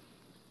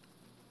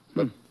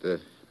 But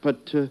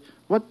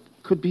what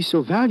could be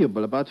so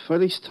valuable about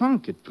Fröhlich's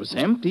trunk? It was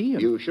empty.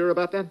 You sure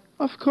about that?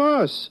 Of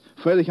course.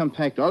 Fröhlich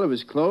unpacked all of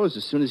his clothes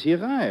as soon as he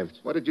arrived.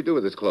 What did you do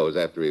with his clothes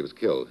after he was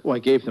killed? Oh, I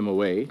gave them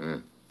away.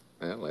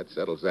 Well, that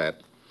settles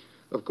that.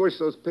 Of course,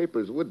 those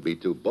papers would be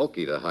too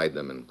bulky to hide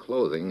them in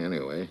clothing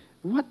anyway.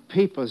 What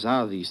papers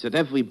are these that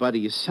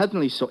everybody is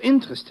suddenly so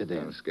interested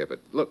in? Skip it.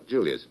 Look,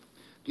 Julius,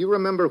 do you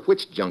remember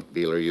which junk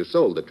dealer you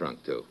sold the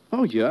trunk to?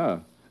 Oh, yeah.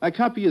 I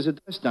copy his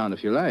address down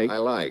if you like. I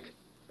like.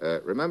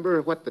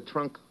 Remember what the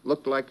trunk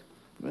looked like?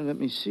 Well, let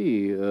me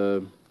see.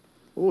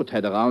 It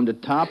had a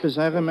rounded top, as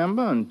I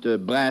remember,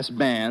 and brass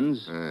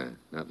bands.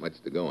 Not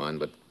much to go on,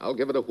 but I'll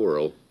give it a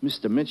whirl.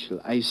 Mr. Mitchell,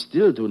 I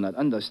still do not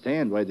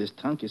understand why this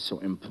trunk is so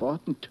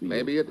important to you.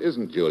 Maybe it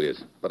isn't,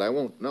 Julius, but I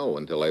won't know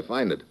until I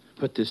find it.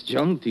 But this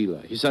junk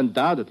dealer, he's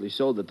undoubtedly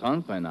sold the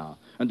trunk by now.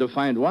 And to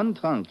find one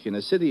trunk in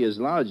a city as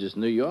large as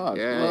New York...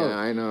 Yeah,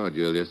 I know,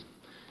 Julius.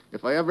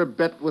 If I ever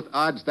bet with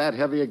odds that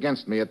heavy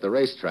against me at the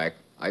racetrack,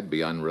 I'd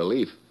be on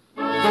relief.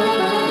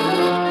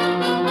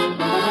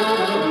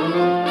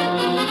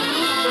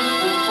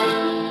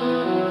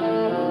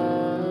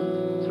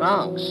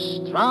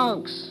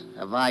 Trunks.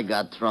 Have I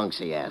got trunks,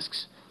 he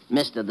asks.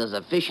 Mister, does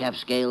a fish have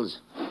scales?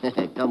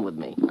 Come with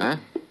me. Huh?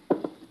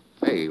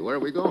 Hey, where are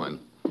we going?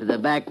 To the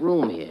back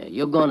room here.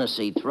 You're going to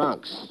see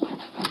trunks.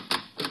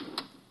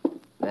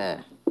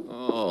 There.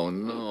 Oh,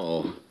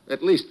 no.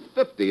 At least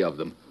 50 of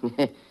them.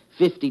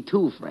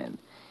 52, friend.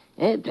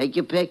 Take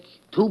your pick.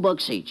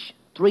 $2 each.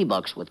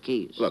 $3 with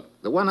keys. Look,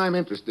 the one I'm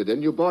interested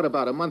in you bought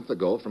about a month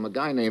ago from a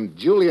guy named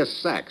Julius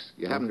Sachs.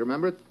 You happen to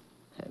remember it?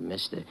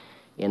 Mister,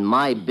 in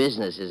my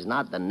business, it's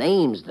not the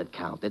names that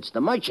count. It's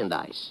the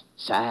merchandise.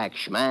 Sack,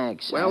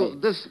 schmack. Well,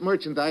 this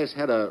merchandise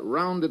had a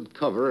rounded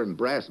cover and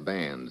brass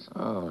bands.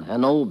 Oh,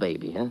 an old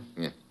baby, huh?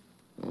 Yeah.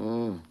 I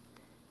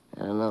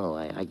don't know.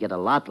 I get a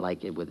lot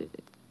like it with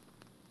it.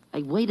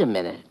 Hey, wait a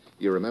minute.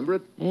 You remember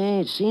it?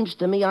 It seems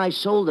to me I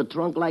sold a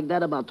trunk like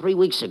that about 3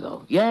 weeks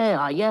ago. Yeah,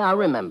 I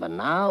remember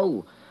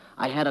now.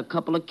 I had a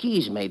couple of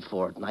keys made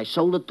for it, and I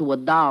sold it to a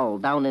doll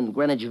down in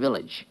Greenwich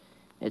Village.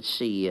 Let's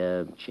see,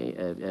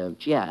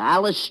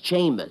 Alice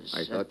Chambers.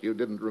 I thought you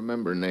didn't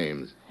remember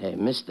names. Hey,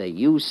 mister,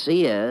 you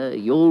see her,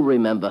 you'll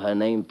remember her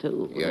name,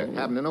 too. You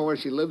happen to know where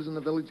she lives in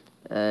the village?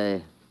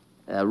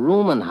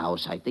 Rooman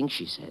House, I think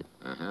she said.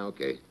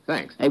 Okay.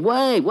 Thanks. Hey,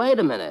 wait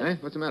a minute.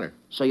 What's the matter?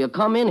 So you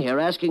come in here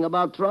asking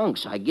about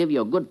trunks. I give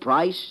you a good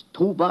price,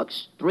 $2,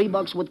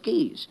 $3 with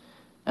keys.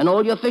 And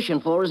all you're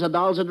fishing for is a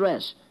doll's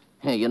address.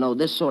 Hey, you know,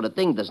 this sort of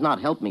thing does not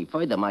help me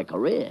further my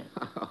career.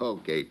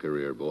 Okay,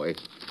 career boy.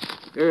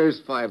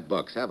 Here's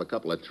 $5. Have a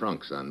couple of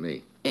trunks on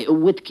me.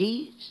 With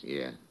keys?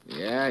 Yeah,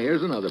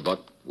 here's another $1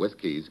 with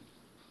keys.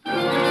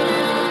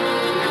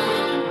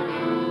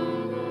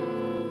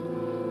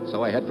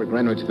 So I head for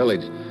Greenwich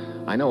Village.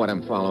 I know what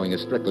I'm following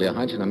is strictly a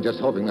hunch, and I'm just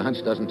hoping the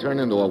hunch doesn't turn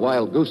into a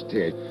wild goose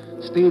chase.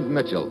 Steve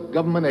Mitchell,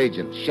 government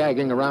agent,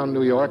 shagging around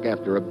New York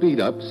after a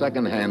beat-up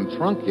second-hand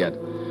trunk yet.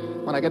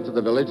 When I get to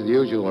the village, the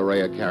usual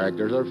array of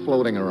characters are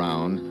floating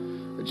around.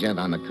 The gent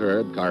on the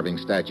curb carving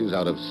statues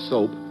out of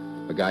soap.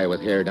 The guy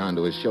with hair down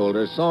to his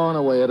shoulders sawing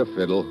away at a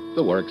fiddle.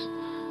 The works.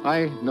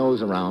 I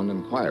nose around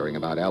inquiring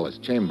about Alice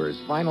Chambers.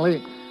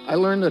 Finally, I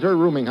learn that her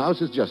rooming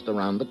house is just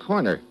around the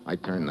corner. I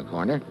turn the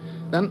corner.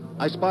 Then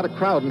I spot a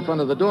crowd in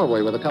front of the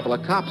doorway with a couple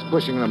of cops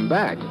pushing them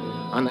back.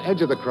 On the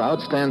edge of the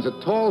crowd stands a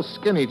tall,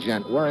 skinny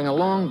gent wearing a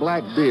long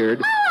black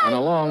beard and a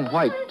long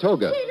white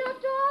toga.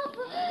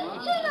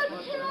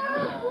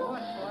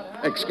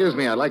 Excuse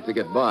me, I'd like to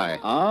get by.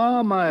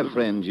 Ah, my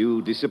friend,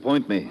 you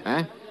disappoint me.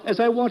 Huh? As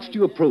I watched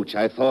you approach,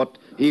 I thought,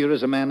 here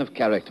is a man of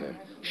character.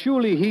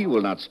 Surely he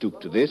will not stoop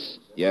to this.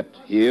 Yet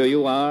here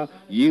you are,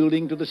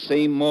 yielding to the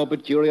same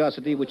morbid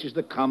curiosity which is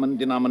the common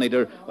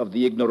denominator of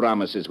the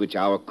ignoramuses which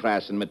our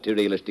crass and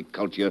materialistic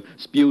culture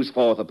spews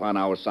forth upon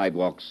our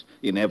sidewalks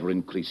in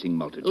ever-increasing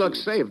multitudes. Look,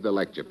 save the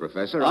lecture,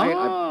 Professor.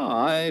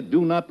 I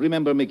do not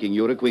remember making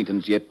your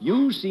acquaintance, yet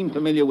you seem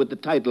familiar with the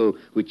title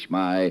which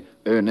my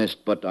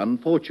earnest but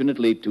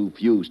unfortunately too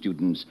few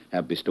students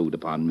have bestowed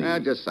upon me.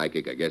 Just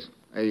psychic, I guess.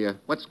 Hey,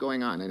 what's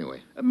going on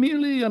anyway?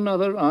 Merely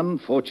another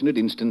unfortunate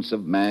instance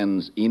of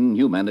man's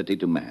inhumanity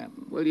to man.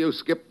 Will you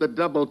skip the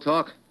double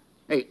talk?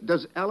 Hey,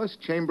 does Alice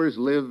Chambers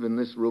live in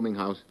this rooming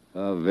house?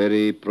 A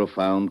very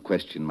profound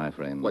question, my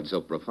friend. What's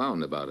so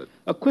profound about it?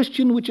 A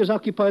question which has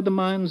occupied the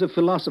minds of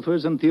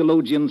philosophers and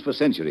theologians for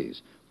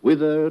centuries.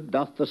 Whither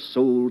doth the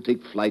soul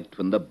take flight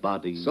when the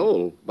body...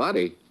 Soul?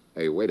 Body?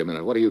 Hey, wait a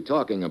minute. What are you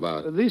talking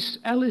about? This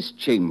Alice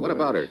Chambers. What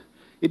about her?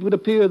 It would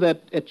appear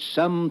that at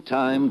some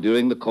time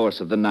during the course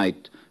of the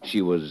night,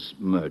 she was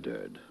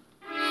murdered.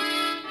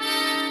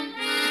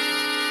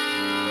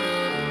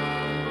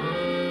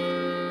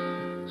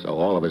 So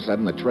all of a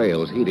sudden, the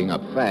trail's heating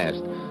up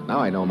fast. Now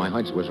I know my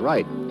hunch was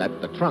right,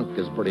 that the trunk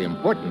is pretty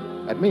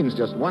important. That means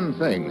just one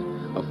thing.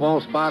 A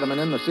false bottom and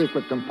in the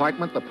secret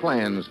compartment, the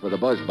plans for the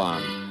buzz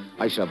bomb.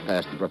 I shove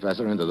past the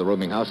professor into the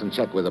rooming house and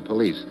check with the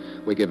police.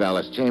 We give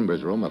Alice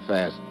Chambers' room a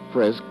fast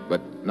frisk,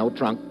 but no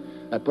trunk.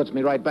 That puts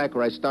me right back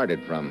where I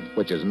started from,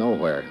 which is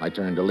nowhere. I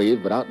turn to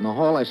leave, but out in the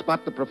hall, I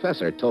spot the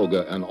professor,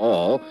 toga and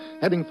all,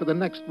 heading for the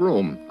next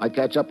room. I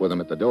catch up with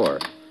him at the door.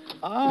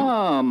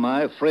 Ah,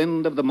 my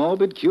friend of the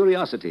morbid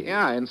curiosity.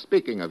 Yeah, and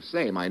speaking of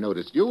same, I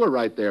noticed you were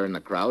right there in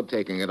the crowd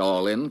taking it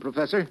all in,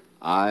 Professor.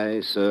 I,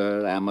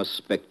 sir, am a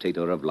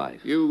spectator of life.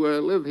 You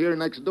live here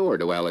next door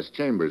to Alice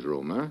Chambers'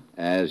 room, huh?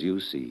 As you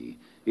see.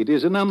 It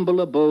is an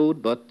humble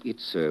abode, but it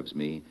serves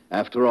me.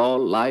 After all,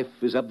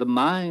 life is of the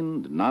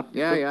mind, not...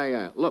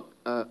 Yeah. Look,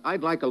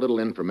 I'd like a little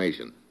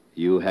information.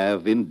 You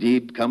have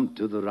indeed come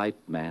to the right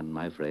man,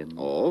 my friend.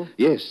 Oh?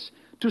 Yes.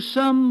 To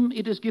some,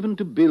 it is given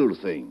to build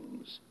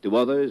things. To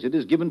others, it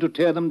is given to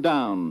tear them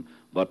down.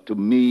 But to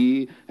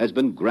me has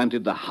been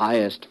granted the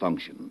highest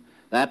function,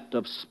 that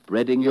of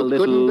spreading a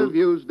little... You couldn't have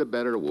used a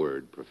better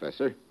word,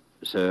 Professor.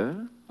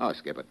 Sir? Oh,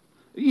 skip it.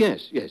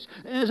 Yes.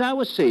 As I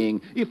was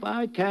saying, if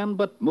I can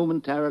but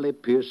momentarily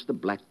pierce the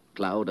black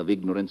cloud of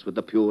ignorance with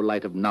the pure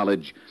light of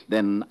knowledge,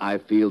 then I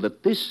feel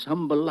that this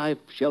humble life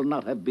shall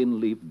not have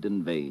been lived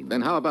in vain.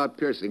 Then how about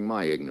piercing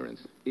my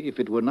ignorance? If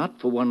it were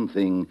not for one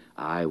thing,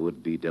 I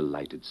would be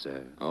delighted,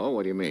 sir. Oh,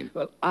 what do you mean?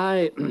 Well,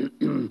 I,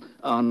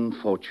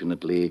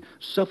 unfortunately,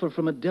 suffer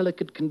from a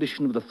delicate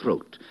condition of the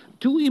throat.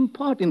 To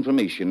impart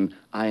information,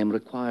 I am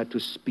required to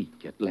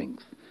speak at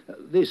length.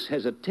 This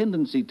has a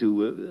tendency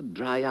to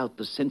dry out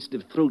the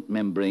sensitive throat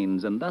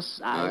membranes, and thus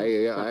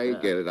I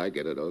get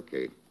it,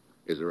 okay.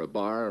 Is there a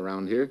bar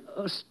around here?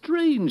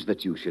 Strange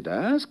that you should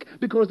ask,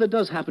 because there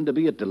does happen to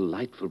be a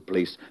delightful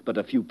place but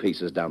a few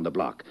paces down the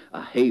block,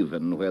 a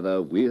haven where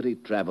the weary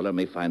traveler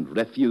may find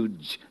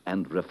refuge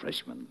and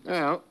refreshment.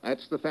 Well,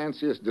 that's the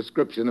fanciest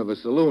description of a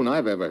saloon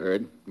I've ever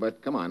heard.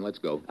 But come on, let's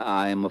go.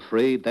 I'm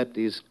afraid that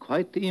is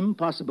quite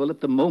impossible at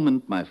the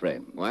moment, my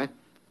friend. What?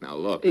 Now,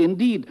 look.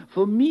 Indeed,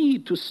 for me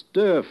to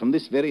stir from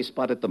this very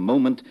spot at the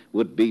moment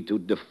would be to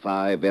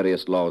defy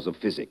various laws of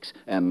physics.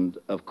 And,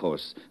 of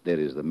course, there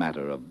is the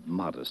matter of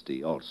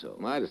modesty also.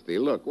 Modesty?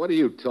 Look, what are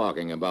you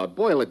talking about?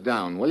 Boil it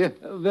down, will you?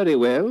 Very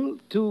well.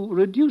 To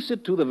reduce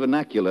it to the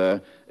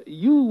vernacular,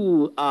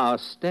 you are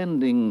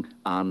standing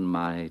on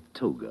my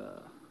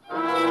toga.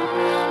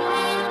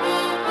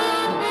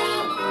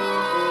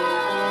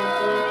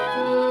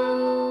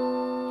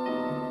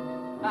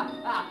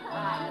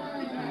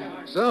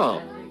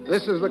 So,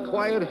 this is the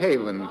quiet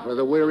haven for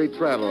the weary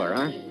traveler,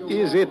 huh?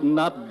 Is it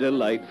not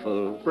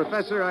delightful?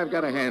 Professor, I've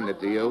got to hand it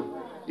to you.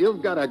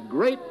 You've got a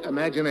great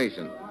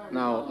imagination.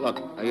 Now,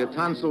 look, are your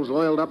tonsils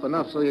oiled up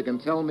enough so you can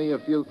tell me a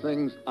few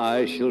things?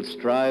 I shall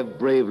strive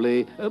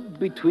bravely,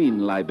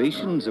 between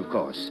libations, of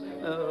course.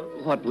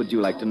 What would you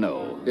like to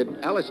know? Did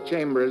Alice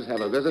Chambers have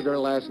a visitor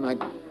last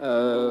night?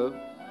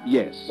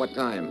 Yes. What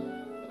time?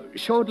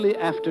 Shortly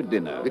after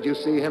dinner. Did you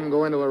see him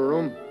go into a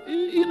room?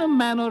 In a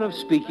manner of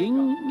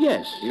speaking,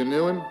 yes. You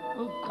knew him?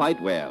 Quite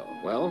well.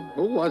 Well,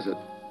 who was it?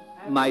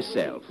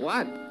 Myself.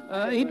 What?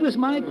 It was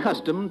my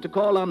custom to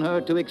call on her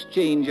to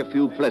exchange a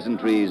few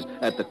pleasantries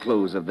at the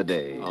close of the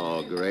day.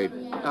 Oh, great.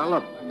 Now,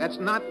 look, that's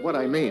not what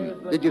I mean.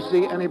 Did you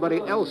see anybody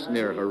else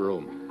near her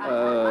room?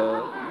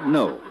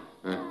 No.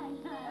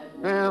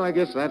 Well, I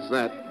guess that's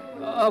that.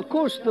 Of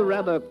course, the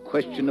rather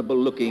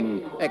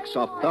questionable-looking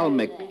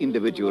ex-ophthalmic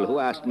individual who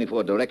asked me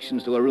for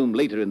directions to a room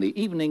later in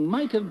the evening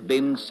might have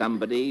been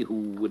somebody who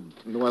would...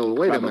 Well,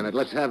 wait a minute.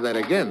 Let's have that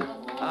again.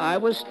 I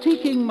was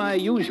taking my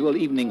usual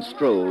evening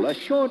stroll, a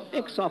short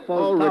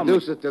ex-ophthalmic... Oh,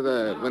 reduce it to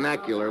the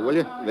vernacular, will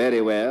you?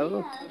 Very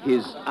well.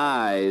 His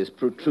eyes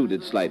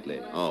protruded slightly.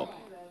 Oh.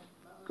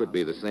 Could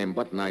be the same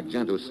button-eyed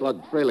gent who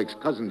slugged Freilich's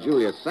cousin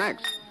Julius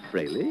Sachs.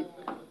 Freilich?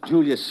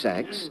 Julius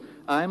Sachs?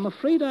 I'm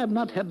afraid I've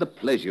not had the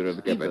pleasure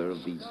of either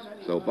of these.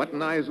 So Button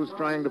Eyes was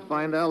trying to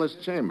find Alice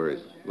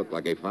Chambers. Looked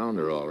like he found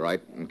her all right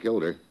and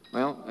killed her.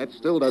 Well, that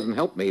still doesn't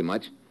help me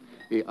much.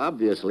 He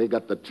obviously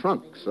got the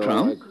trunk, so...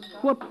 Trunk?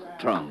 What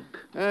trunk?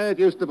 It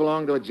used to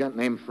belong to a gent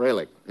named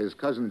Freilich. His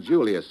cousin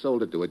Julius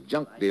sold it to a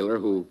junk dealer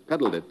who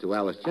peddled it to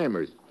Alice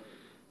Chambers.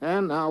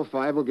 And now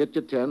 5 will get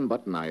you 10.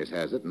 Button Eyes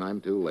has it, and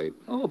I'm too late.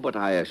 Oh, but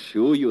I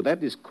assure you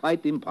that is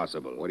quite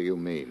impossible. What do you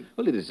mean?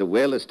 Well, it is a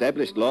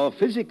well-established law of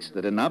physics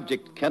that an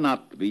object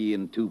cannot be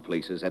in two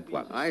places at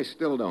once. I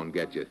still don't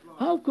get you.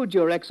 How could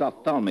your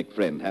ex-ophthalmic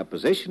friend have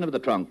possession of the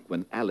trunk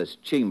when Alice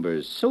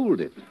Chambers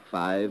sold it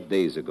 5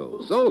 days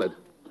ago? Sold it?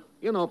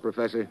 You know,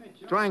 Professor,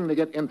 trying to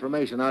get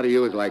information out of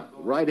you is like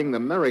riding the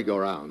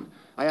merry-go-round.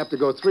 I have to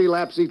go 3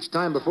 laps each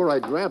time before I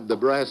grab the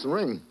brass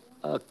ring.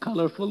 A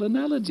colorful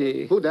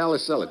analogy. Who'd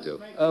Alice sell it to?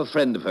 A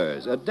friend of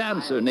hers, a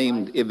dancer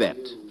named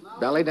Yvette.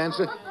 Ballet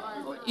dancer?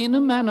 In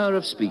a manner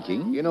of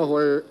speaking. You know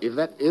where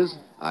Yvette is?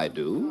 I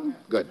do.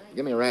 Good.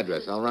 Give me her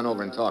address. I'll run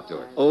over and talk to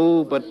her.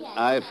 Oh, but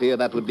I fear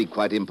that would be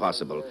quite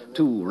impossible.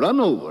 To run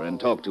over and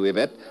talk to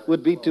Yvette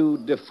would be to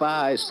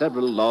defy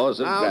several laws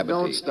of Now, gravity.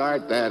 don't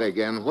start that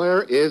again.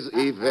 Where is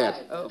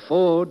Yvette?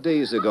 4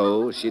 days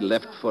ago, she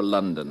left for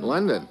London.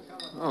 London?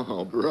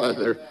 Oh,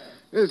 brother.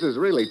 This is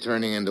really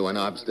turning into an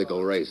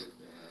obstacle race.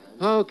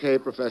 Okay,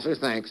 Professor,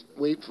 thanks.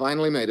 We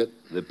finally made it.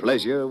 The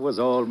pleasure was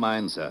all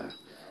mine, sir.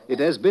 It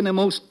has been a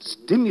most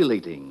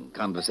stimulating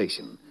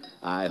conversation.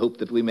 I hope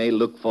that we may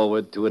look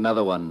forward to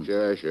another one.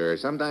 Sure.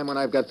 Sometime when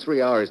I've got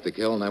 3 hours to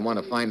kill and I want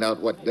to find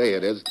out what day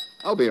it is,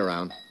 I'll be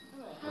around.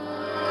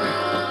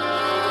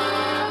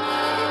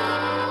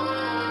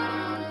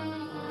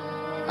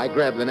 I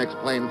grab the next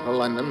plane for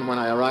London. When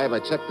I arrive, I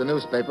check the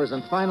newspapers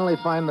and finally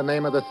find the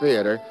name of the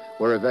theater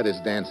where Yvette is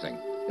dancing.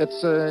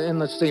 It's in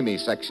the seamy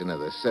section of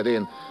the city,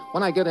 and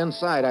when I get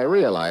inside, I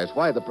realize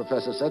why the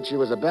professor said she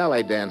was a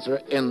ballet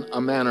dancer in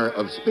a manner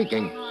of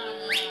speaking.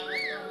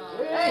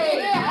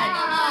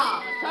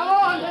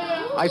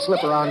 I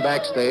slip around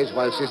backstage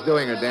while she's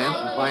doing her dance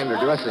and find her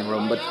dressing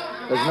room, but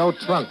there's no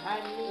trunk.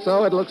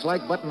 So it looks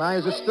like Button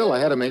Eyes is still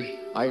ahead of me.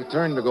 I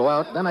turn to go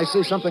out, then I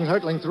see something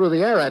hurtling through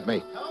the air at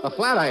me. A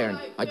flat iron.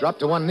 I drop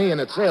to one knee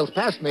and it sails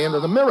past me into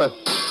the mirror.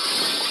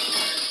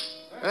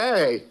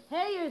 Hey.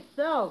 Hey,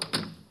 yourself.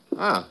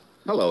 Ah,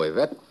 hello,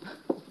 Yvette.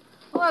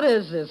 What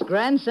is this,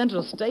 Grand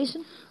Central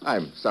Station?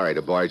 I'm sorry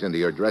to barge into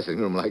your dressing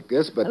room like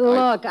this, but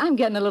Look, I'm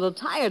getting a little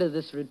tired of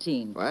this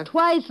routine. What?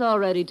 Twice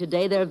already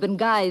today there have been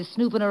guys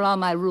snooping around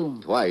my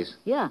room. Twice?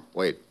 Yeah.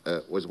 Wait,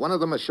 was one of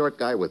them a short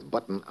guy with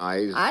button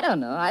eyes? I don't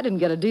know. I didn't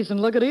get a decent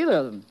look at either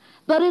of them.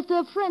 But if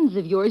they're friends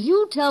of yours,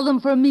 you tell them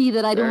for me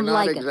that I don't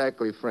like They're it. not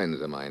exactly friends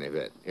of mine,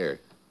 Yvette. Here,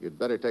 you'd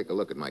better take a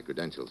look at my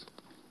credentials.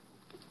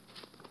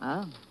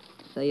 Oh,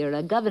 so you're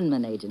a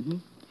government agent, hmm?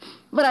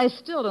 But I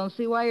still don't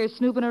see why you're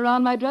snooping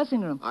around my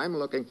dressing room. I'm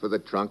looking for the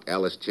trunk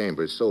Alice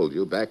Chambers sold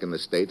you back in the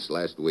States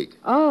last week.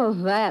 Oh,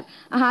 that.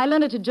 I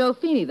lent it to Joe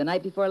Feeney the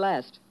night before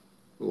last.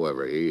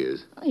 Whoever he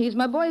is. Oh, he's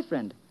my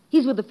boyfriend.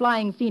 He's with the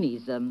Flying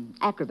Feenies,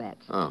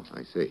 acrobats. Oh,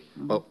 I see.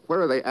 Well,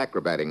 where are they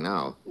acrobating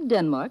now?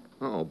 Denmark.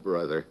 Oh,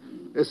 brother.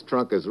 This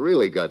trunk has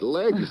really got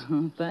legs.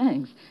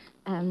 Thanks.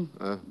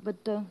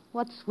 But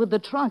what's with the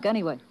trunk,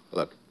 anyway?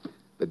 Look,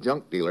 the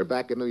junk dealer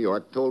back in New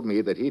York told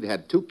me that he'd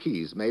had 2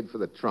 keys made for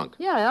the trunk.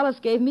 Yeah, Alice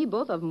gave me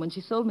both of them when she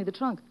sold me the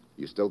trunk.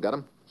 You still got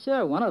them?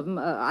 Sure, one of them.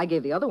 I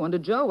gave the other one to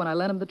Joe when I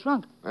lent him the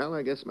trunk. Well,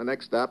 I guess my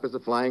next stop is the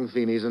Flying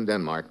Feenies in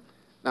Denmark.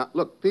 Now,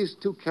 look, these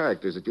 2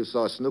 characters that you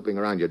saw snooping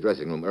around your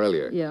dressing room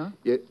earlier. Yeah?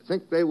 You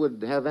think they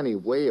would have any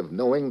way of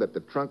knowing that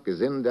the trunk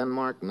is in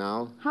Denmark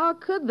now? How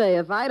could they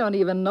if I don't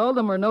even know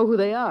them or know who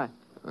they are?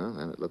 Well,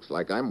 then it looks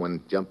like I'm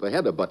one jump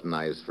ahead of Button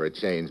Eyes for a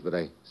change, but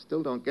I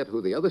still don't get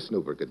who the other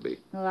snooper could be.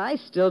 Well, I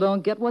still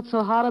don't get what's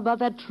so hot about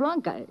that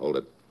trunk. Hold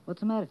it.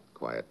 What's the matter?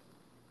 Quiet.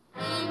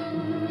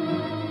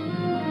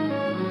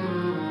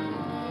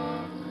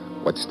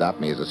 What stopped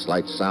me is a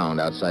slight sound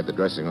outside the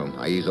dressing room.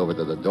 I ease over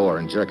to the door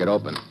and jerk it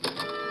open.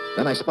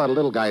 Then I spot a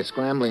little guy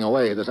scrambling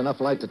away. There's enough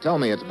light to tell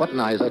me it's Button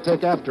Eyes. I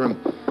take after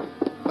him.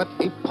 But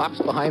he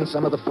pops behind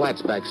some of the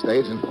flats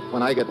backstage, and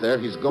when I get there,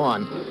 he's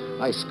gone.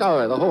 I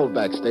scour the whole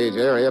backstage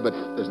area, but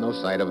there's no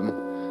sight of him.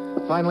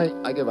 Finally,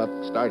 I give up,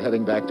 start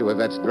heading back to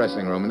Yvette's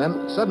dressing room, and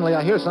then suddenly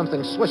I hear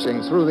something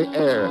swishing through the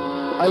air.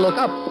 I look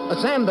up. A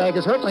sandbag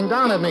is hurtling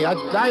down at me. I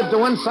dive to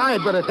one side,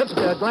 but it hits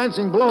me a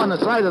glancing blow on the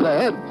side of the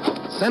head.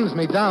 Sends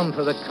me down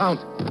for the count.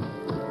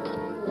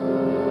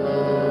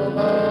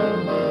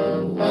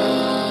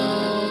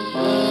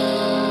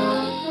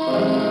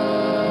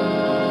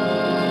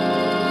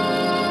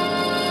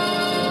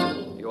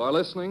 You are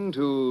listening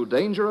to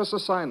Dangerous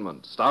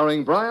Assignment,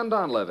 starring Brian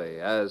Donlevy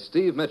as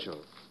Steve Mitchell.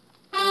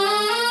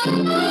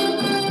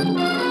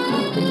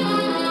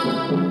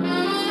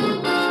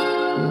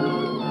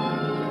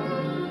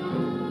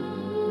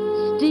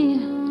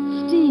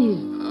 Steve.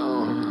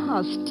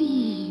 Oh,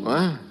 Steve.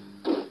 What?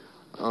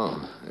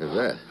 Oh,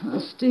 Yvette. Oh,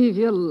 Steve,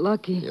 you're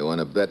lucky. You want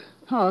to bet?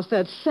 Oh, if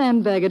that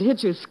sandbag had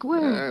hit you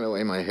square. The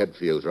way my head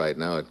feels right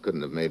now, it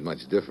couldn't have made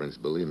much difference,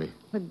 believe me.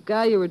 The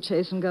guy you were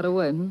chasing got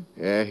away, hmm?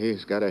 Yeah,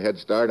 he's got a head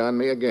start on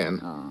me again.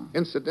 Oh.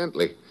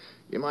 Incidentally,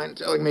 you mind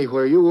telling me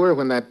where you were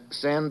when that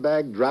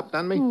sandbag dropped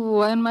on me?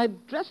 Why, in my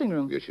dressing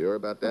room. You sure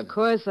about that? Of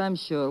course I'm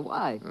sure.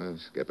 Why?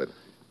 Skip it.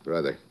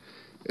 Brother,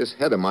 this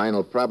head of mine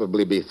will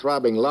probably be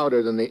throbbing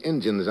louder than the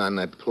engines on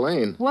that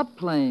plane. What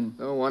plane?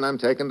 The one I'm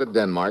taking to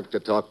Denmark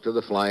to talk to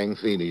the Flying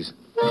Feenies.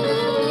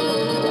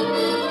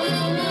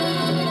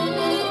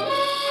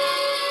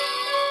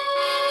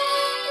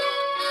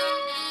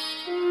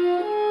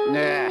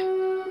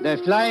 The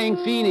Flying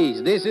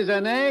Feenies. This is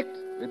an act?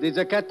 It is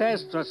a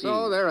catastrophe.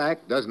 So their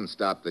act doesn't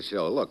stop the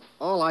show. Look,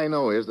 all I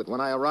know is that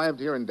when I arrived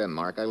here in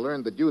Denmark, I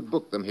learned that you'd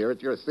booked them here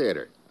at your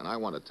theater, and I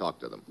want to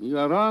talk to them. You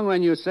are wrong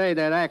when you say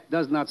that act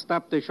does not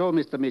stop the show,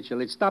 Mr.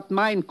 Mitchell. It stopped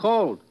mine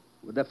cold.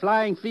 With the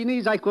Flying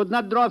Feenies, I could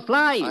not draw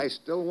flies. I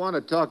still want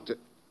to talk to...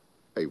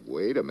 Hey,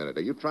 wait a minute.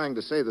 Are you trying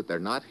to say that they're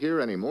not here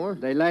anymore?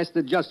 They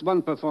lasted just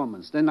one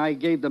performance. Then I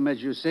gave them,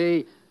 as you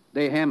say,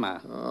 They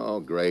hammer. Oh,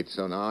 great.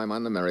 So now I'm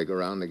on the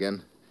merry-go-round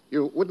again.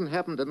 You wouldn't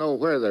happen to know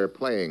where they're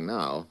playing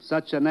now.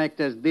 Such an act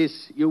as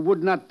this, you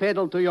would not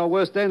peddle to your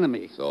worst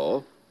enemy.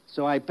 So?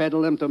 So I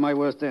peddle them to my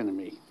worst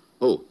enemy.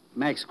 Who?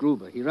 Max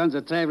Gruber. He runs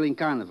a traveling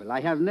carnival.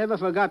 I have never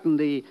forgotten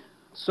the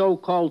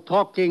so-called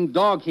talking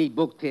dog he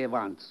booked here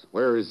once.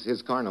 Where is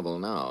his carnival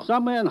now?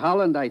 Somewhere in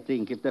Holland, I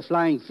think, if the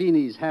Flying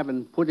Finis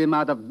haven't put him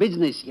out of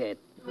business yet.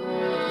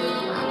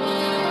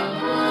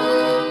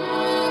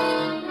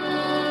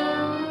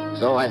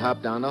 So I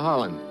hopped down to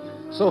Holland.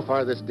 So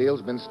far, this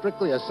deal's been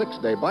strictly a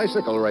 6-day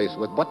bicycle race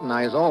with Button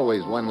Eyes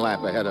always one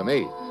lap ahead of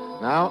me.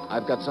 Now,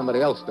 I've got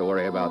somebody else to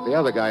worry about, the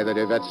other guy that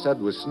Yvette said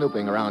was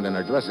snooping around in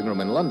her dressing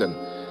room in London.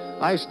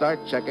 I start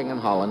checking in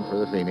Holland for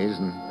the Feenies,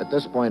 and at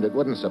this point, it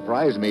wouldn't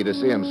surprise me to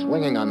see him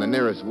swinging on the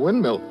nearest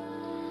windmill.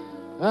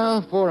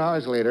 Well, 4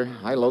 hours later,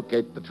 I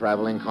locate the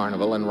traveling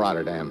carnival in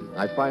Rotterdam.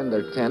 I find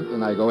their tent,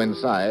 and I go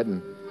inside,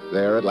 and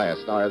there at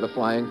last are the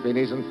Flying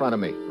Feenies in front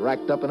of me,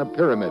 racked up in a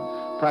pyramid,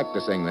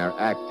 practicing their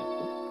act.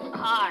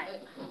 Hi.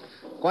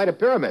 Quite a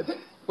pyramid.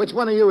 Which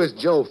one of you is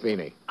Joe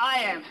Feeney? I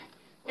am.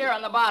 Here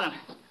on the bottom.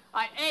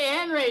 Hey,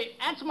 Henry,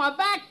 that's my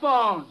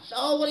backbone.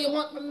 So, what do you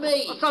want from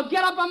me? So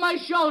get up on my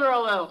shoulder a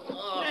little.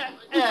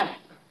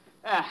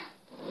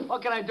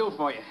 What can I do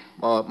for you?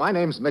 Well, my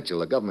name's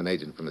Mitchell, a government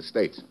agent from the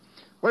States.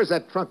 Where's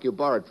that trunk you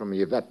borrowed from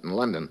Yvette in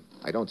London?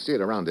 I don't see it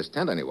around this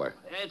tent anywhere.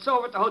 It's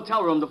over at the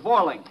hotel room, the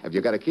Vorling. Have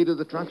you got a key to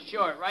the trunk?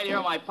 Sure, right here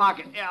in my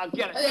pocket. Yeah, I'll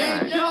get it.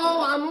 Hey,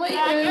 Joe, I'm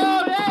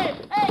leaving. Hey!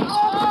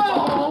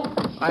 Oh!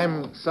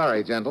 I'm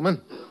sorry,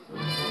 gentlemen.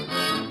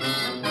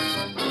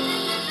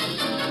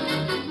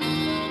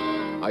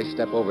 I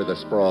step over the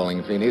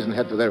sprawling Feenies and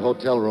head for their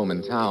hotel room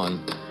in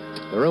town.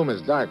 The room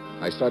is dark.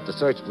 I start to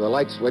search for the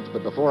light switch,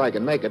 but before I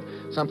can make it,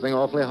 something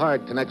awfully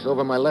hard connects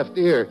over my left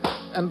ear.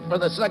 And for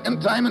the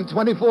second time in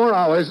 24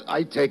 hours,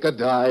 I take a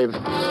dive.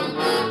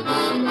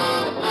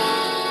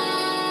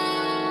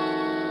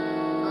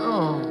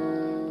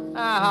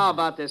 How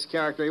about this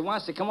character? He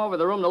wants to come over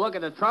the room to look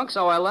at the trunk,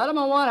 so I let him,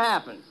 and what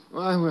happens?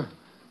 Well,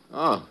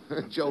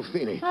 Joe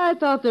Feeney. I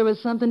thought there was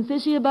something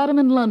fishy about him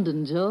in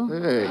London, Joe.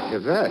 Hey,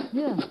 Yvette.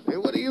 Yeah. Hey,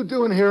 what are you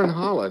doing here in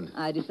Holland?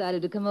 I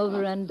decided to come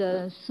over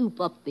and soup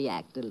up the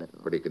act a little.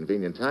 Pretty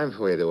convenient time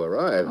for you to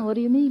arrive. Oh, what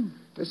do you mean?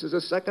 This is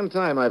the second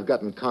time I've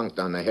gotten conked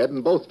on the head,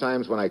 and both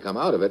times when I come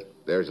out of it,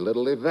 there's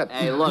little Yvette.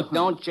 Hey, look,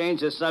 don't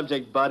change the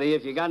subject, buddy.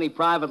 If you got any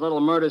private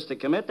little murders to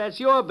commit, that's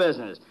your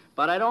business.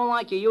 But I don't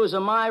like you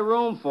using my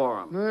room for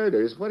them.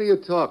 Murders? What are you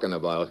talking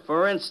about?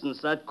 For instance,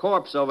 that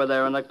corpse over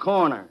there in the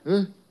corner.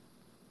 Huh?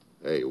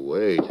 Hey,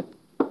 wait.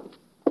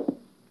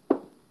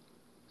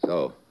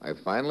 So, I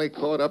finally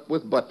caught up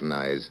with Button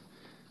Eyes.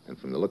 And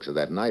from the looks of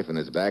that knife in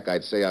his back,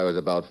 I'd say I was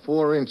about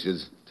 4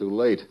 inches too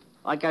late.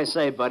 Like I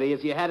say, buddy,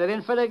 if you had it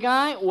in for the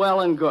guy,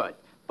 well and good.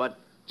 But...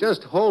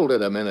 Just hold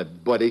it a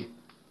minute, buddy.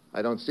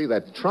 I don't see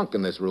that trunk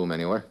in this room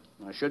anywhere.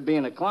 I should be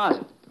in the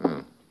closet.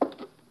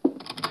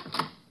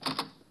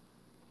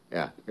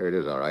 Yeah, here it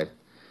is, all right.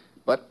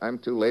 But I'm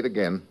too late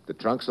again. The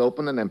trunk's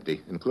open and empty,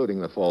 including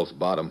the false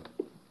bottom.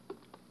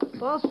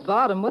 False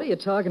bottom? What are you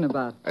talking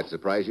about? That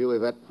surprise you,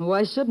 Yvette?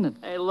 Why shouldn't it?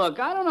 Hey, look,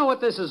 I don't know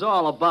what this is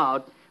all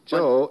about.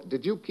 Joe,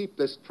 did you keep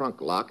this trunk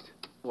locked?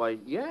 Why,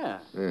 yeah.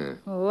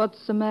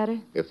 What's the matter?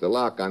 If the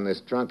lock on this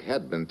trunk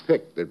had been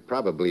picked, there'd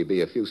probably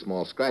be a few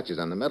small scratches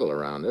on the metal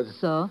around it.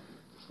 So?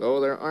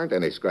 So there aren't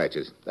any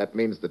scratches. That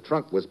means the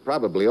trunk was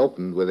probably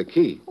opened with a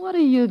key. What are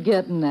you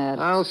getting at?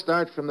 I'll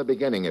start from the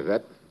beginning,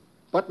 Yvette.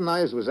 Button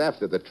Eyes was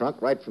after the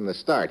trunk right from the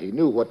start. He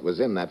knew what was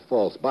in that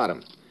false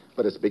bottom.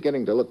 But it's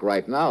beginning to look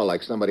right now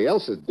like somebody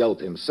else has dealt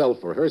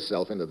himself or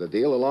herself into the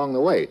deal along the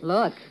way.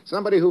 Look.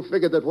 Somebody who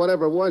figured that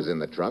whatever was in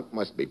the trunk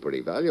must be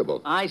pretty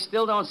valuable. I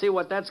still don't see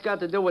what that's got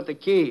to do with the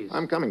keys.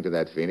 I'm coming to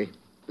that, Feeney.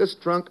 This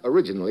trunk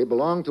originally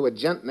belonged to a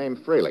gent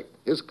named Freilich.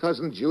 His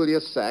cousin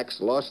Julius Sachs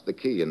lost the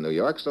key in New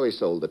York, so he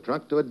sold the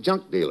trunk to a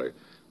junk dealer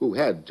who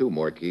had 2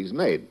 more keys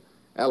made.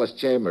 Alice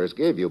Chambers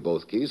gave you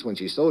both keys when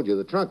she sold you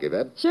the trunk,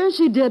 Yvette. Sure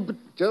she did, but...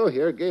 Joe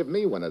here gave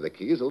me one of the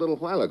keys a little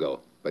while ago.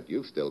 But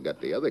you've still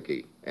got the other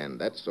key, and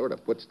that sort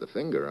of puts the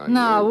finger on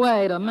Now, you.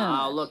 wait a minute.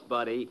 Now, look,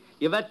 buddy.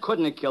 Yvette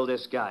couldn't have killed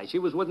this guy. She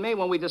was with me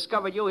when we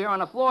discovered you here on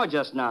the floor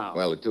just now.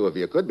 Well, the 2 of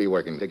you could be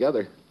working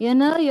together. You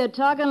know, you're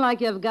talking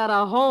like you've got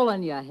a hole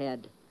in your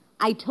head.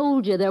 I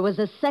told you there was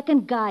a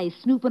second guy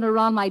snooping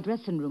around my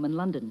dressing room in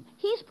London.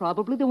 He's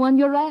probably the one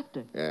you're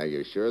after. Yeah,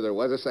 you sure there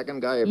was a second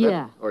guy, Yvette?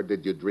 Yeah. Or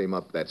did you dream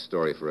up that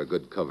story for a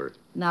good cover?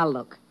 Now,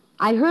 look.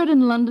 I heard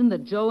in London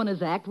that Joe and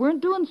his act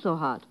weren't doing so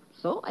hot.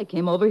 So I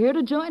came over here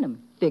to join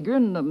him,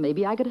 figuring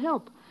maybe I could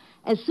help.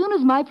 As soon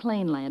as my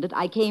plane landed,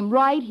 I came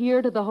right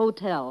here to the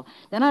hotel.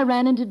 Then I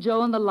ran into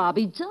Joe in the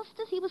lobby just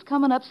as he was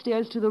coming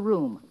upstairs to the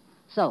room.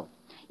 So,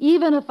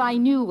 even if I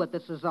knew what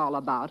this is all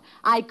about,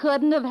 I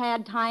couldn't have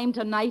had time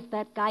to knife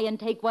that guy and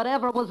take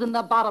whatever was in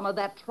the bottom of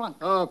that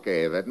trunk.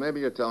 Okay, Yvette,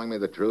 maybe you're telling me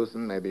the truth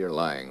and maybe you're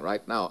lying.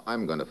 Right now,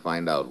 I'm going to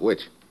find out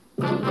which.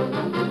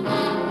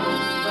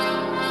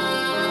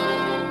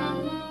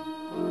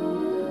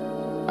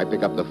 I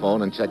pick up the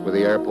phone and check with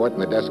the airport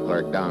and the desk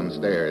clerk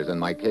downstairs, and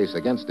my case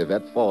against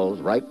Yvette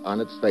falls right on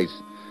its face.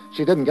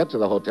 She didn't get to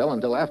the hotel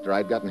until after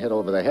I'd gotten hit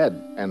over the head.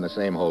 And the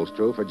same holds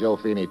true for Joe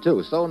Feeney,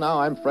 too. So now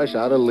I'm fresh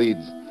out of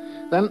Leeds.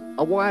 Then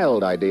a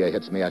wild idea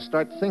hits me. I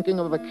start thinking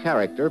of a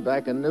character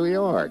back in New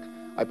York.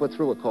 I put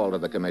through a call to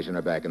the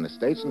commissioner back in the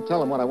States and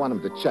tell him what I want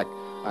him to check.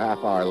 A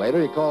half hour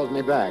later, he calls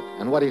me back.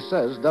 And what he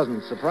says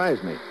doesn't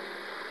surprise me.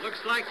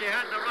 Looks like you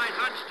had the right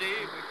hunch,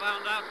 Steve. We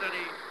found out that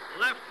he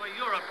left for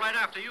Europe right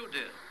after you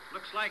did.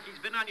 Looks like he's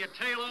been on your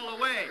tail all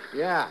the way.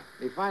 Yeah,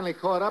 he finally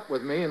caught up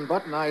with me and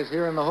Button Eye's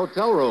here in the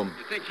hotel room.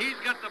 You think he's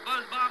got the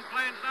buzz bomb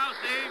plans now,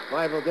 Steve?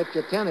 5 will get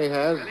you 10, he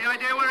has. Any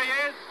idea where he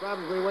is?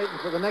 Probably waiting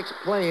for the next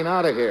plane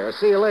out of here.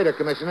 See you later,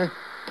 Commissioner.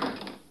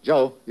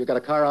 Joe, you got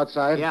a car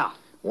outside? Yeah.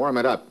 Warm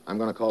it up. I'm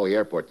going to call the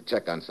airport to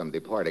check on some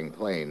departing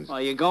planes.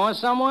 Are you going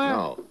somewhere?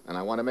 No, and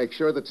I want to make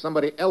sure that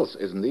somebody else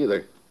isn't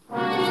either.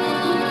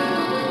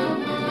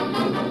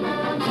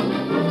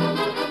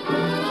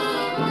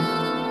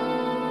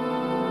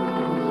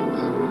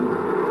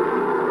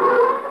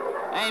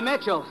 Hey,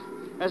 Mitchell,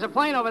 there's a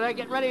plane over there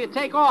getting ready to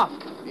take off.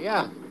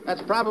 Yeah,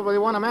 that's probably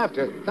the one I'm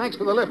after. Thanks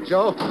for the lift,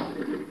 Joe.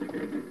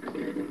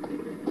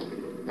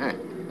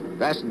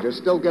 Passenger's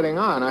still getting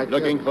on.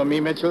 Looking for me,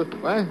 Mitchell?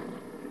 What?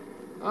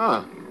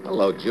 Ah,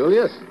 hello,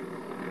 Julius.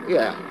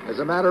 Yeah, as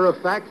a matter of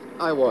fact,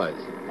 I was.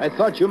 I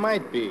thought you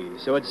might be,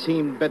 so it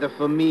seemed better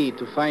for me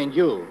to find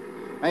you.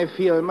 I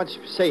feel much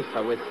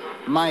safer with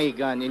my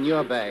gun in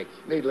your bag.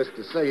 Needless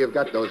to say, you've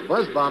got those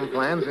buzz bomb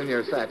plans in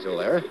your satchel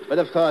there. But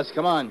of course,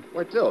 come on.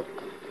 Where to?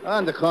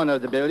 On the corner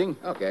of the building.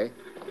 Okay.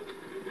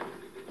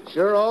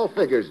 Sure all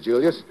figures,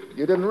 Julius.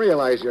 You didn't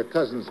realize your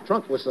cousin's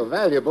trunk was so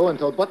valuable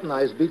until Button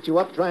Eyes beat you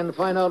up trying to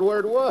find out where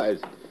it was.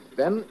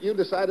 Then you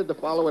decided to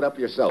follow it up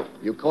yourself.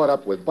 You caught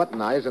up with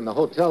Button Eyes in the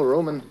hotel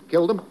room and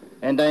killed him?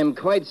 And I am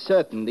quite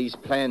certain these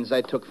plans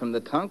I took from the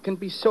trunk can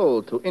be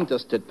sold to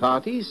interested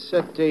parties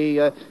at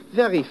a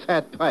very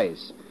fat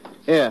price.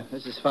 Here,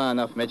 this is far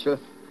enough, Mitchell.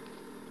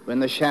 We're in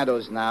the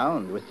shadows now,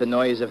 and with the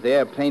noise of the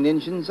airplane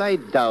engines, I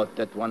doubt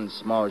that one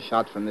small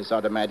shot from this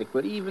automatic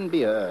would even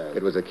be heard.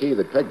 It was a key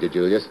that pegged you,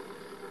 Julius.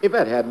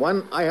 Yvette had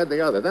one, I had the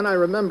other. Then I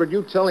remembered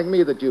you telling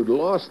me that you'd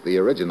lost the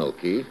original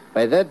key.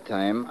 By that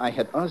time, I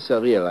had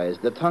also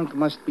realized the trunk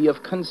must be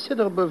of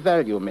considerable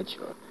value,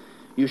 Mitchell.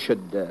 You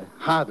should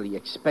hardly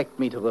expect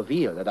me to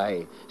reveal that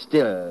I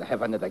still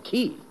have another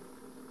key.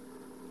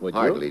 Would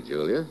Hardly, you?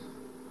 Julius.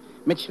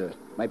 Mitchell,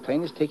 my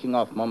plane is taking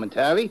off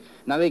momentarily,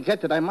 and I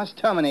regret that I must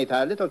terminate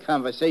our little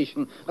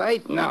conversation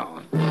right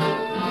now.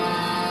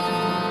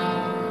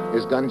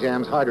 His gun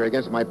jams harder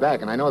against my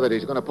back, and I know that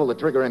he's going to pull the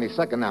trigger any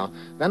second now.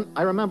 Then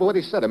I remember what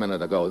he said a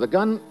minute ago. The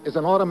gun is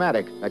an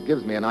automatic. That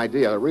gives me an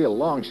idea, a real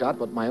long shot,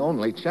 but my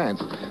only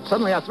chance.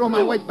 Suddenly I throw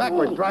my weight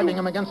backward, driving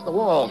him against the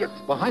wall.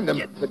 Behind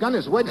him, the gun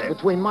is wedged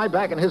between my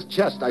back and his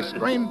chest. I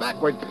strain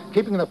backward,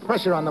 keeping the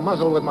pressure on the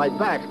muzzle with my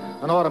back.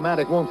 An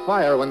automatic won't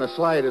fire when the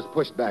slide is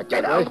pushed back.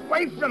 Get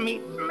away from me,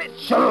 Mitchell!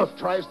 Sheriff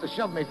tries to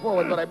shove me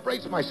forward, but I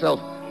brace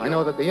myself. I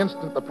know that the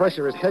instant the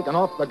pressure is taken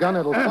off the gun,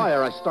 it'll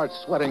fire. I start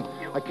sweating.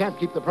 I can't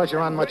keep the pressure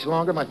on much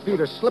longer. My feet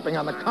are slipping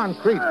on the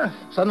concrete.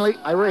 Suddenly,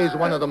 I raise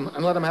one of them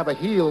and let him have a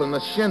heel in the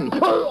shin.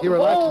 He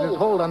relaxes his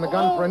hold on the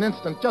gun for an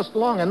instant, just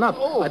long enough.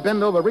 I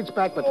bend over, reach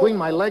back between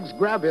my legs,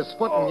 grab his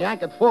foot, and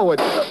yank it forward.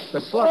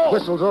 The slug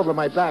whistles over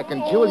my back,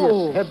 and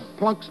Julius' head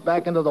plunks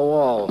back into the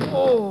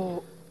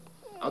wall.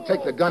 I'll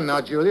take the gun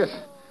now, Julius.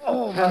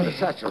 Hand the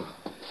satchel.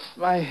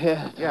 My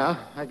head. Yeah,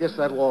 I guess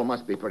that wall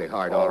must be pretty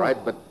hard, all right,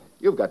 but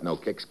you've got no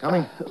kicks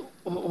coming.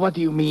 What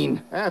do you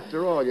mean?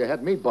 After all, you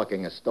had me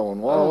bucking a stone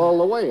wall all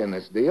the way in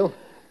this deal.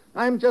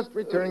 I'm just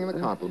returning the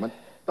compliment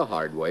the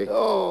hard way.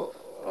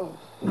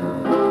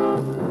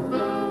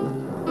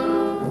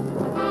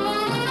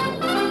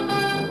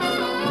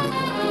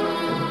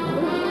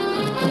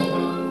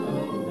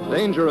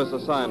 Dangerous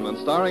Assignment,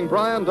 starring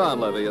Brian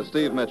Donlevy as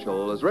Steve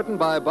Mitchell, is written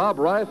by Bob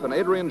Reif and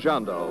Adrian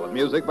Jondo, with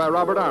music by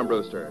Robert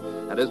Armbruster,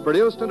 and is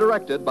produced and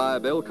directed by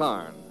Bill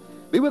Karn.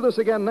 Be with us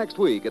again next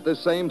week at this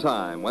same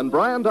time when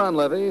Brian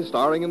Donlevy,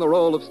 starring in the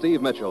role of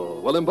Steve Mitchell,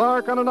 will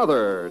embark on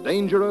another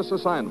dangerous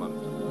assignment.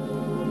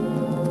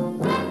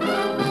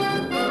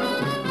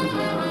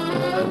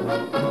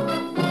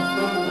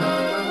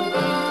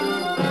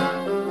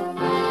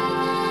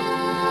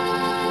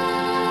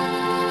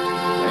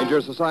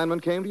 Dangerous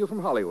Assignment came to you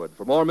from Hollywood.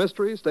 For more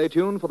mysteries, stay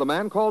tuned for The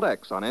Man Called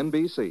X on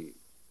NBC.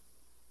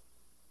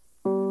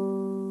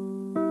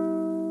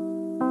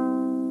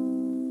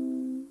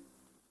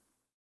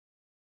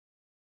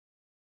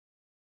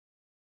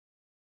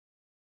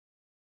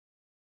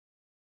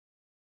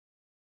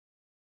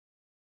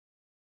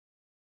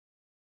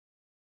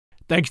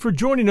 Thanks for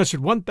joining us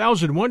at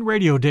 1001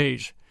 Radio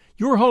Days,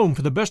 your home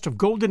for the best of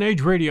Golden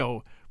Age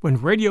radio,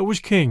 when radio was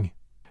king.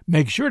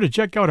 Make sure to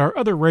check out our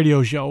other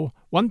radio show,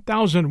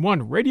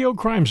 1001 Radio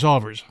Crime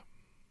Solvers.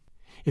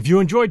 If you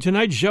enjoyed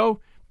tonight's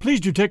show,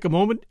 please do take a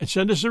moment and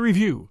send us a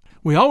review.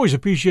 We always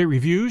appreciate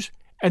reviews,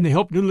 and they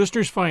help new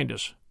listeners find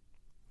us.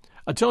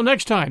 Until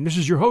next time, this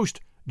is your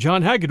host,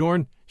 John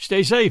Hagedorn.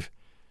 Stay safe,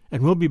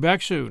 and we'll be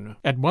back soon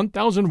at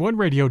 1001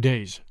 Radio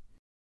Days.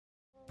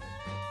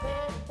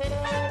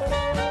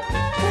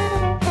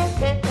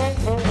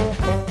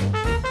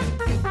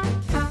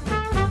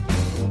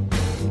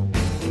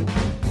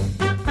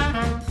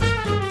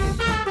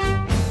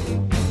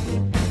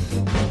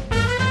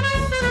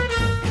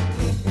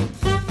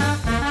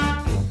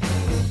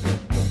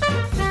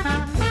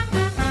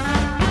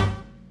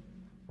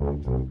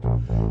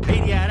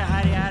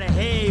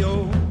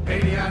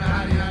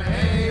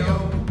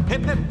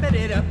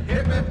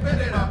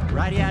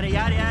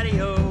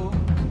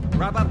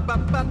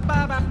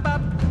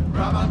 Rub-up-up-up-up-up-up.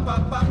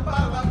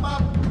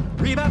 Rub-up-up-up-up-up-up.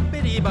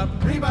 Ree-bop-biddy-bop.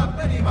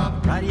 Ree-bop-biddy-bop.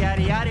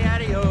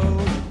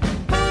 Raddy-addy-addy-addy-o.